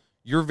Paul,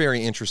 you're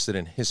very interested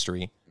in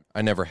history.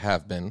 I never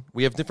have been.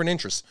 We have different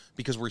interests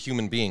because we're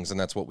human beings, and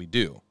that's what we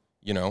do.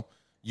 You know,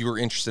 you were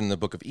interested in the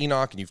Book of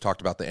Enoch, and you've talked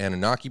about the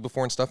Anunnaki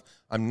before and stuff.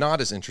 I'm not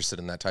as interested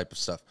in that type of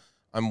stuff.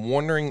 I'm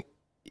wondering,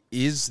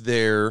 is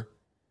there,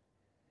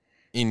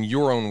 in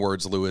your own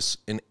words, Lewis,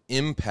 an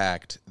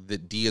impact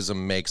that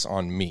deism makes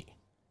on me?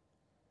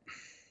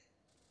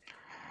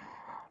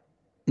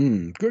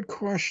 Good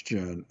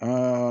question.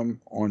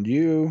 On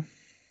you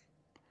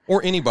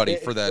or anybody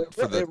for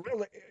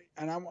really,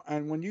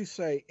 and when you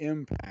say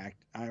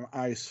impact,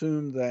 I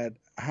assume that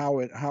how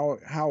it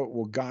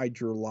will guide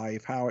your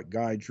life, how it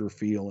guides your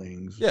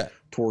feelings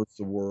towards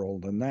the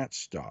world and that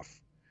stuff.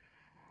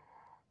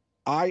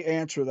 I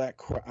answer that.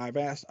 I've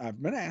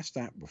been asked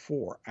that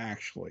before,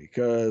 actually,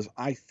 because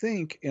I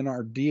think in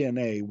our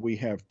DNA we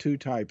have two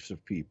types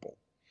of people.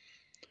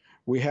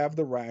 We have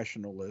the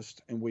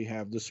rationalist and we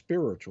have the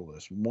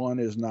spiritualist. One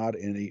is not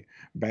any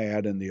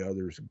bad and the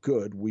other's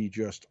good. We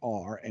just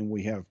are, and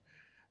we have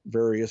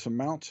various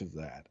amounts of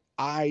that.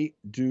 I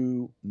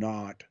do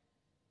not,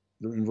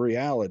 in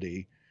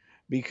reality,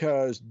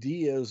 because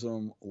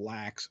deism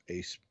lacks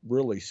a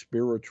really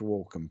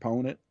spiritual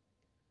component,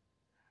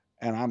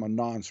 and I'm a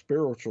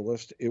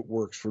non-spiritualist, it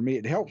works for me.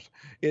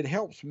 It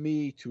helps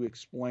me to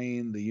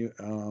explain the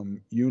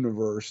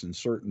universe and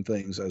certain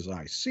things as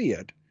I see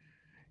it,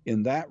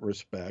 in that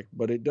respect,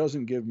 but it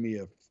doesn't give me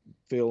a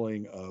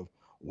feeling of,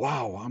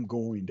 wow, I'm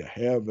going to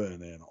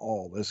heaven and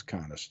all this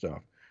kind of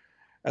stuff.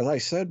 As I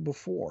said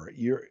before,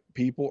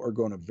 people are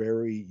going to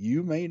vary.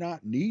 You may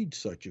not need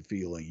such a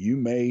feeling. You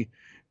may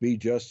be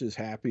just as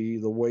happy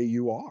the way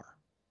you are.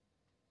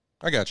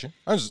 I got you.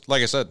 I was,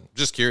 like I said,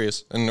 just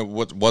curious, and it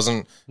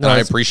wasn't. No, and I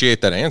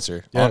appreciate that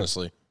answer,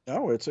 honestly.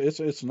 No,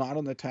 it's not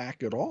an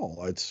attack at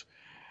all.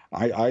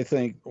 I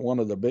think one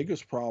of the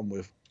biggest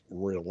problems with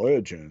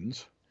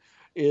religions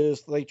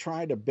is they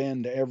try to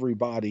bend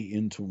everybody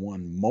into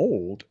one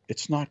mold.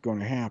 It's not going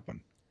to happen.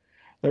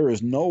 There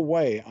is no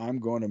way I'm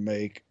going to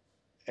make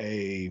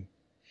a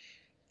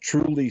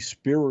truly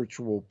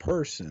spiritual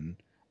person.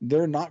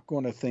 They're not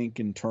going to think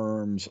in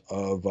terms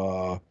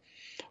of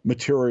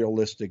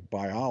materialistic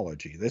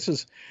biology. This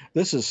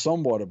is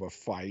somewhat of a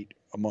fight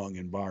among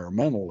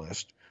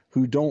environmentalists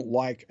who don't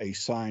like a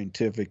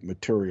scientific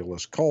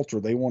materialist culture.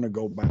 They want to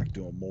go back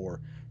to a more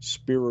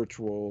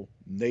spiritual,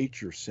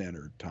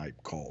 nature-centered type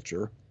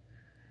culture.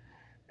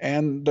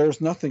 And there's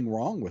nothing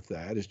wrong with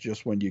that. It's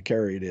just when you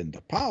carry it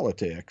into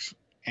politics,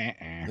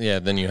 yeah,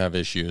 then you have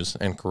issues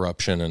and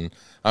corruption. And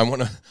I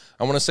want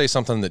to say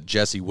something that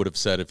Jesse would have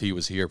said if he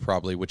was here,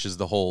 probably, which is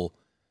the whole,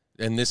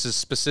 and this is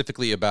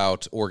specifically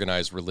about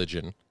organized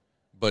religion,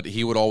 but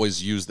he would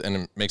always use, and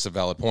it makes a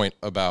valid point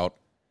about,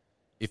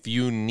 if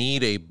you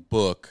need a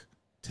book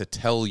to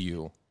tell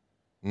you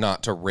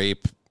not to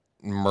rape,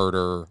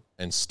 murder,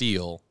 and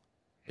steal,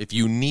 if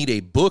you need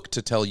a book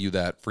to tell you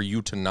that for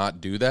you to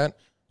not do that,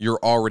 you're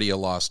already a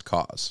lost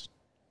cause.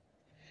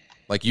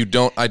 Like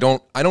I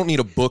don't need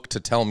a book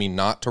to tell me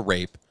not to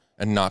rape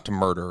and not to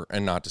murder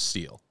and not to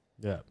steal.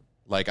 Yeah.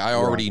 Like I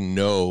already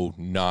know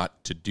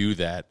not to do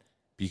that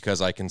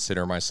because I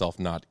consider myself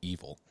not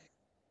evil.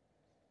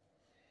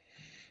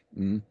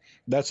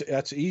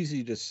 That's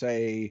easy to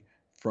say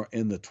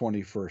in the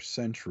 21st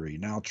century.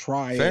 Now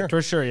try Fair. it.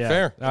 For sure, yeah.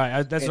 Fair.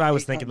 That's what I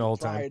was thinking the whole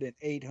time. Try it in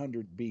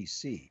 800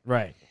 BC.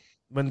 Right.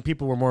 When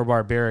people were more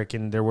barbaric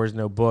and there was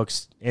no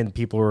books and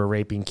people were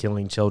raping,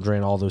 killing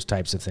children, all those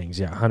types of things.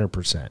 Yeah,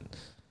 100%.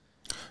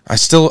 I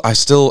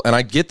still, and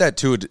I get that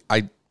to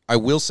I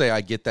will say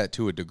I get that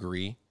to a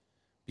degree,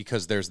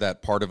 because there's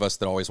that part of us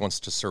that always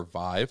wants to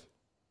survive.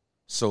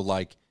 So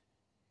like,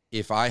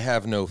 if I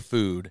have no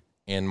food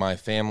and my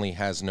family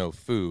has no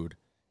food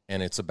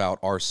and it's about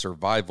our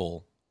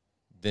survival,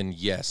 then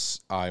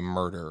yes, I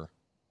murder.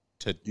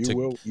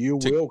 You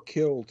will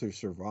kill to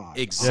survive.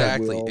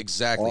 Exactly.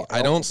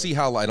 I don't see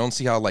how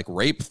like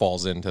rape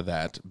falls into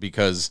that,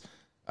 because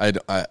I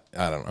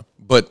don't know.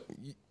 But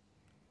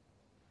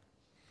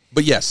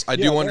yes, I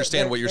do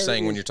understand what you're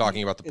saying when you're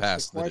talking about the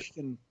past. The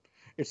question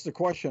it's the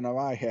question that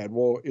I had.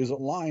 Well, is a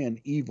lion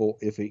evil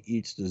if it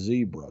eats the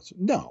zebras?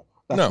 No,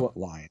 that's No. what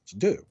lions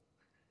do.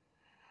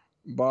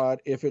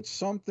 But if it's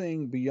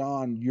something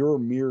beyond your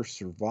mere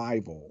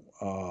survival,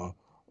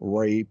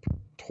 rape,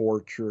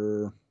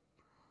 torture,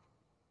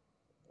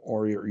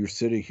 or you're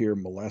sitting here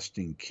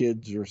molesting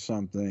kids or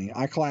something,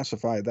 I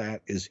classify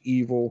that as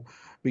evil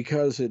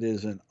because it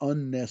is an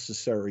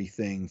unnecessary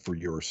thing for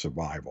your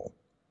survival.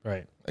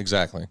 Right.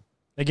 Exactly.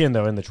 Again,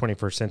 though, in the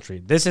 21st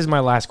century, this is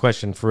my last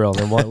question for real.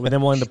 Then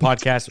we'll end the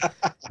podcast.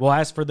 We'll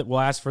ask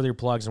for your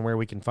plugs and where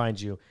we can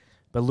find you.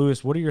 But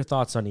Lewis, what are your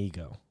thoughts on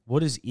ego?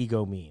 What does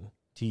ego mean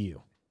to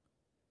you?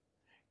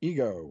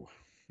 Ego.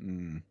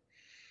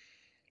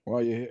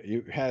 Well,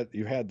 you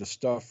had the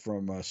stuff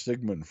from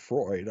Sigmund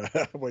Freud,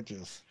 which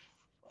is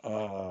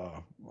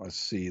let's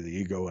see, the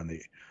ego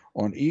and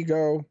on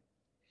ego.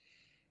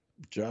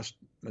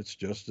 It's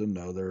just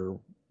another.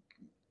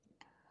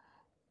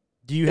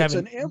 Do you have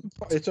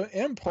it's an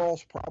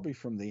impulse probably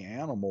from the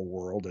animal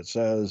world that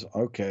says,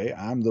 okay,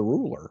 I'm the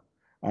ruler.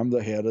 I'm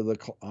ahead of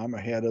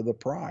the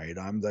pride.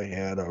 I'm the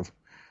head of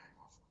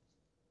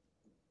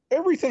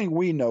everything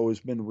we know has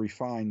been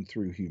refined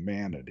through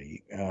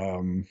humanity.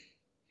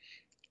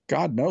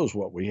 God knows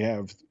what we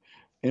have,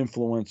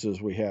 influences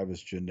we have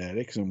as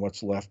genetics and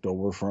what's left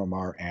over from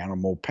our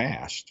animal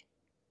past.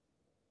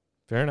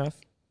 Fair enough.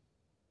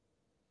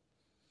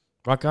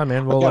 Rock on,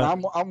 man. Well,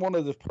 again, I'm one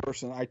of the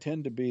person. I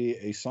tend to be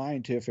a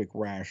scientific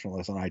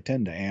rationalist, and I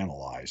tend to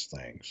analyze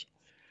things.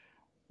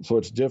 So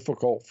it's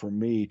difficult for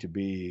me to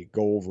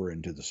go over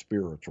into the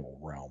spiritual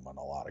realm in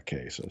a lot of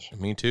cases.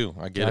 Me too.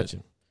 I get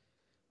it.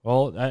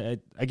 Well,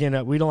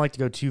 again, we don't like to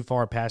go too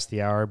far past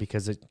the hour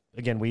because,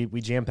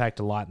 we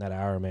jam-packed a lot in that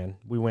hour, man.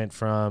 We went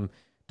from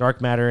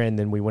dark matter, and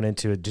then we went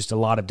into just a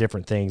lot of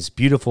different things.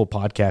 Beautiful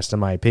podcast, in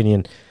my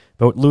opinion.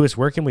 But, Lewis,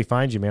 where can we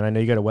find you, man? I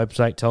know you got a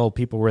website. Tell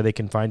people where they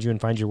can find you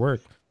and find your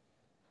work.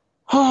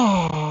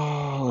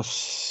 Let's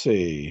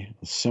see.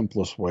 The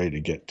simplest way to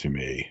get to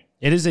me.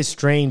 It is a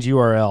strange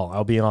URL,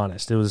 I'll be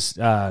honest. It was...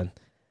 and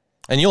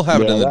you'll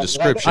have it in the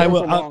description. I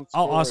will. I'll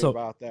also...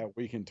 about that.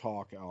 We can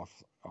talk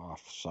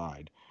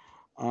offside.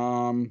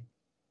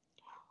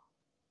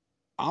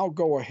 I'll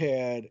go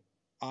ahead.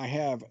 I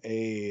have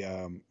a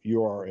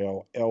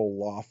URL,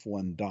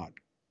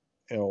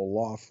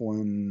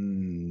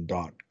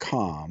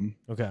 llaughlin.com.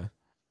 Okay.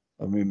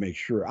 Let me make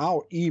sure.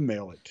 I'll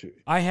email it to you.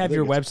 I have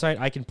your website.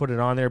 I can put it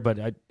on there, but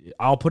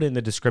I'll put it in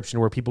the description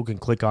where people can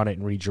click on it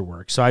and read your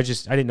work. So I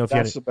didn't know if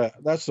that's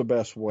the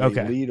best way.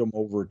 Okay. Lead them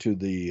over to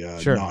the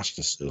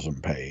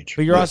Gnosticism page.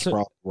 But that's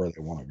probably where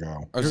they want to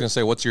go. I was going to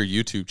say, what's your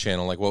YouTube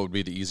channel? Like, what would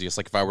be the easiest?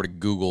 Like, if I were to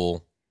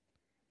Google...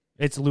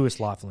 It's Lewis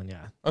Laughlin,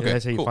 yeah. Okay,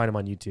 that's how you find him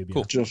on YouTube. Yeah.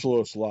 Cool. Just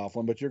Lewis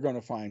Laughlin, but you're going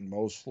to find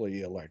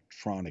mostly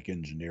electronic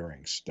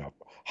engineering stuff,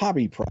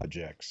 hobby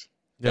projects.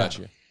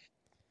 Gotcha.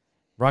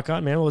 Rock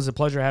on, man. Well, it was a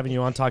pleasure having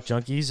you on Talk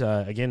Junkies.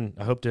 Again,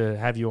 I hope to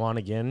have you on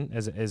again.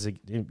 As a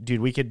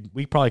dude, we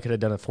probably could have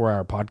done a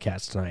 4-hour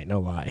podcast tonight. No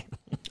lie.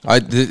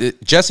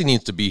 Jesse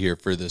needs to be here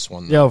for this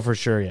one. Yeah, for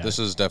sure. Yeah, this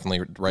is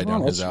definitely right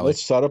down his alley.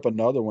 Let's set up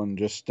another one.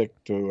 Just stick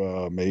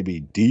to maybe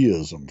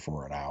deism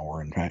for an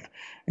hour and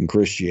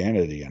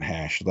Christianity and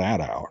hash that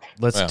out.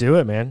 Let's do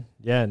it, man.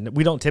 Yeah,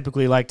 we don't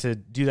typically like to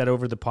do that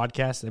over the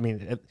podcast. I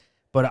mean,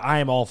 but I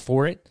am all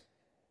for it.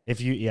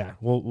 If you,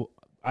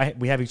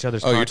 we have each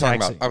other's contacts. You're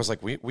talking about, I was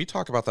like, we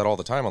talk about that all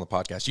the time on the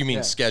podcast. You mean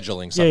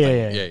scheduling something.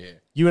 Yeah.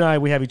 You and I,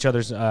 we have each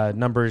other's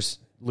numbers.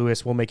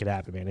 Lewis, we'll make it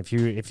happen, man. If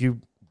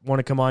you want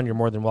to come on, you're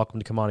more than welcome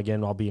to come on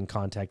again. I'll be in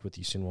contact with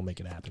you soon. We'll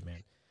make it happen,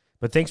 man.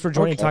 But thanks for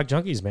joining Talk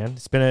Junkies, man.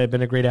 It's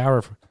been a great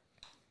hour.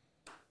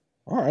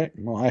 All right.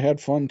 Well, I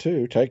had fun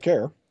too. Take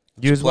care.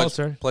 You as well,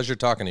 sir. Pleasure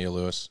talking to you,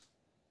 Lewis.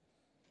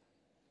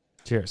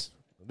 Cheers.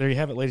 There you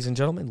have it, ladies and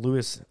gentlemen.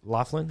 Lewis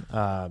Laughlin.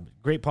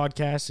 Great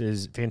podcast.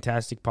 Is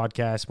fantastic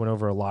podcast. Went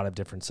over a lot of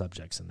different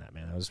subjects in that,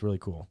 man. That was really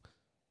cool.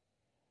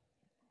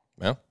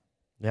 Yeah.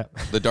 Yeah.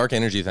 The dark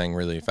energy thing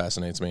really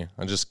fascinates me.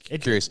 I'm just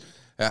curious.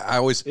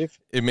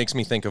 It makes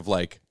me think of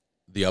like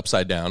the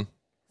Upside Down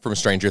from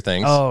Stranger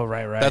Things. Oh,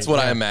 right. That's what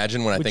I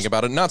imagine when I think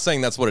about it. Not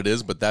saying that's what it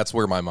is, but that's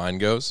where my mind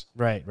goes.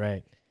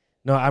 Right.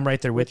 No, I'm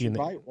right there with you.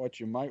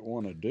 What you might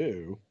want to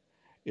do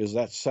is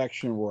that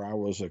section where I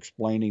was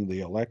explaining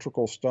the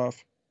electrical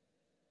stuff,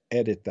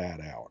 edit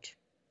that out.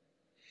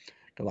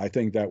 Because I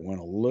think that went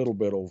a little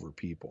bit over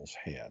people's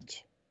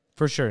heads.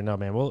 For sure. No,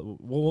 man.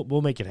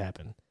 We'll make it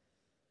happen.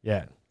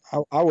 Yeah.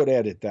 I would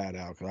edit that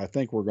out because I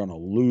think we're going to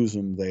lose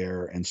them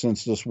there. And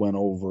since this went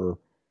over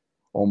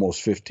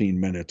almost 15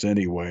 minutes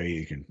anyway,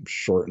 you can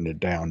shorten it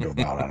down to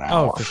about an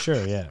hour. Oh, for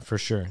sure. Yeah, for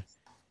sure.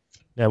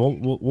 Yeah,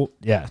 we'll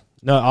yeah.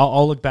 No,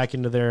 I'll look back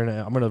into there and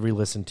I'm going to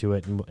re-listen to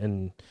it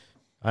and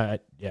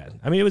yeah.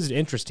 I mean, it was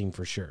interesting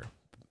for sure.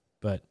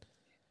 But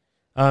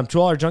to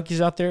all our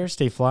junkies out there,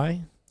 stay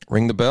fly.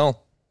 Ring the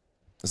bell.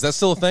 Is that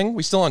still a thing?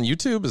 We still on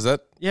YouTube? Is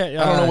that? Yeah.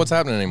 I don't know what's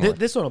happening anymore.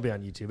 This one will be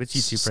on YouTube. It's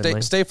YouTube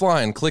friendly. Stay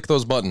flying. Click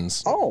those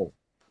buttons. Oh,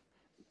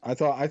 I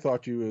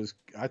thought you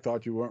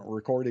weren't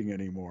recording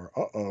anymore.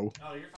 Uh-oh. Oh, you're fine.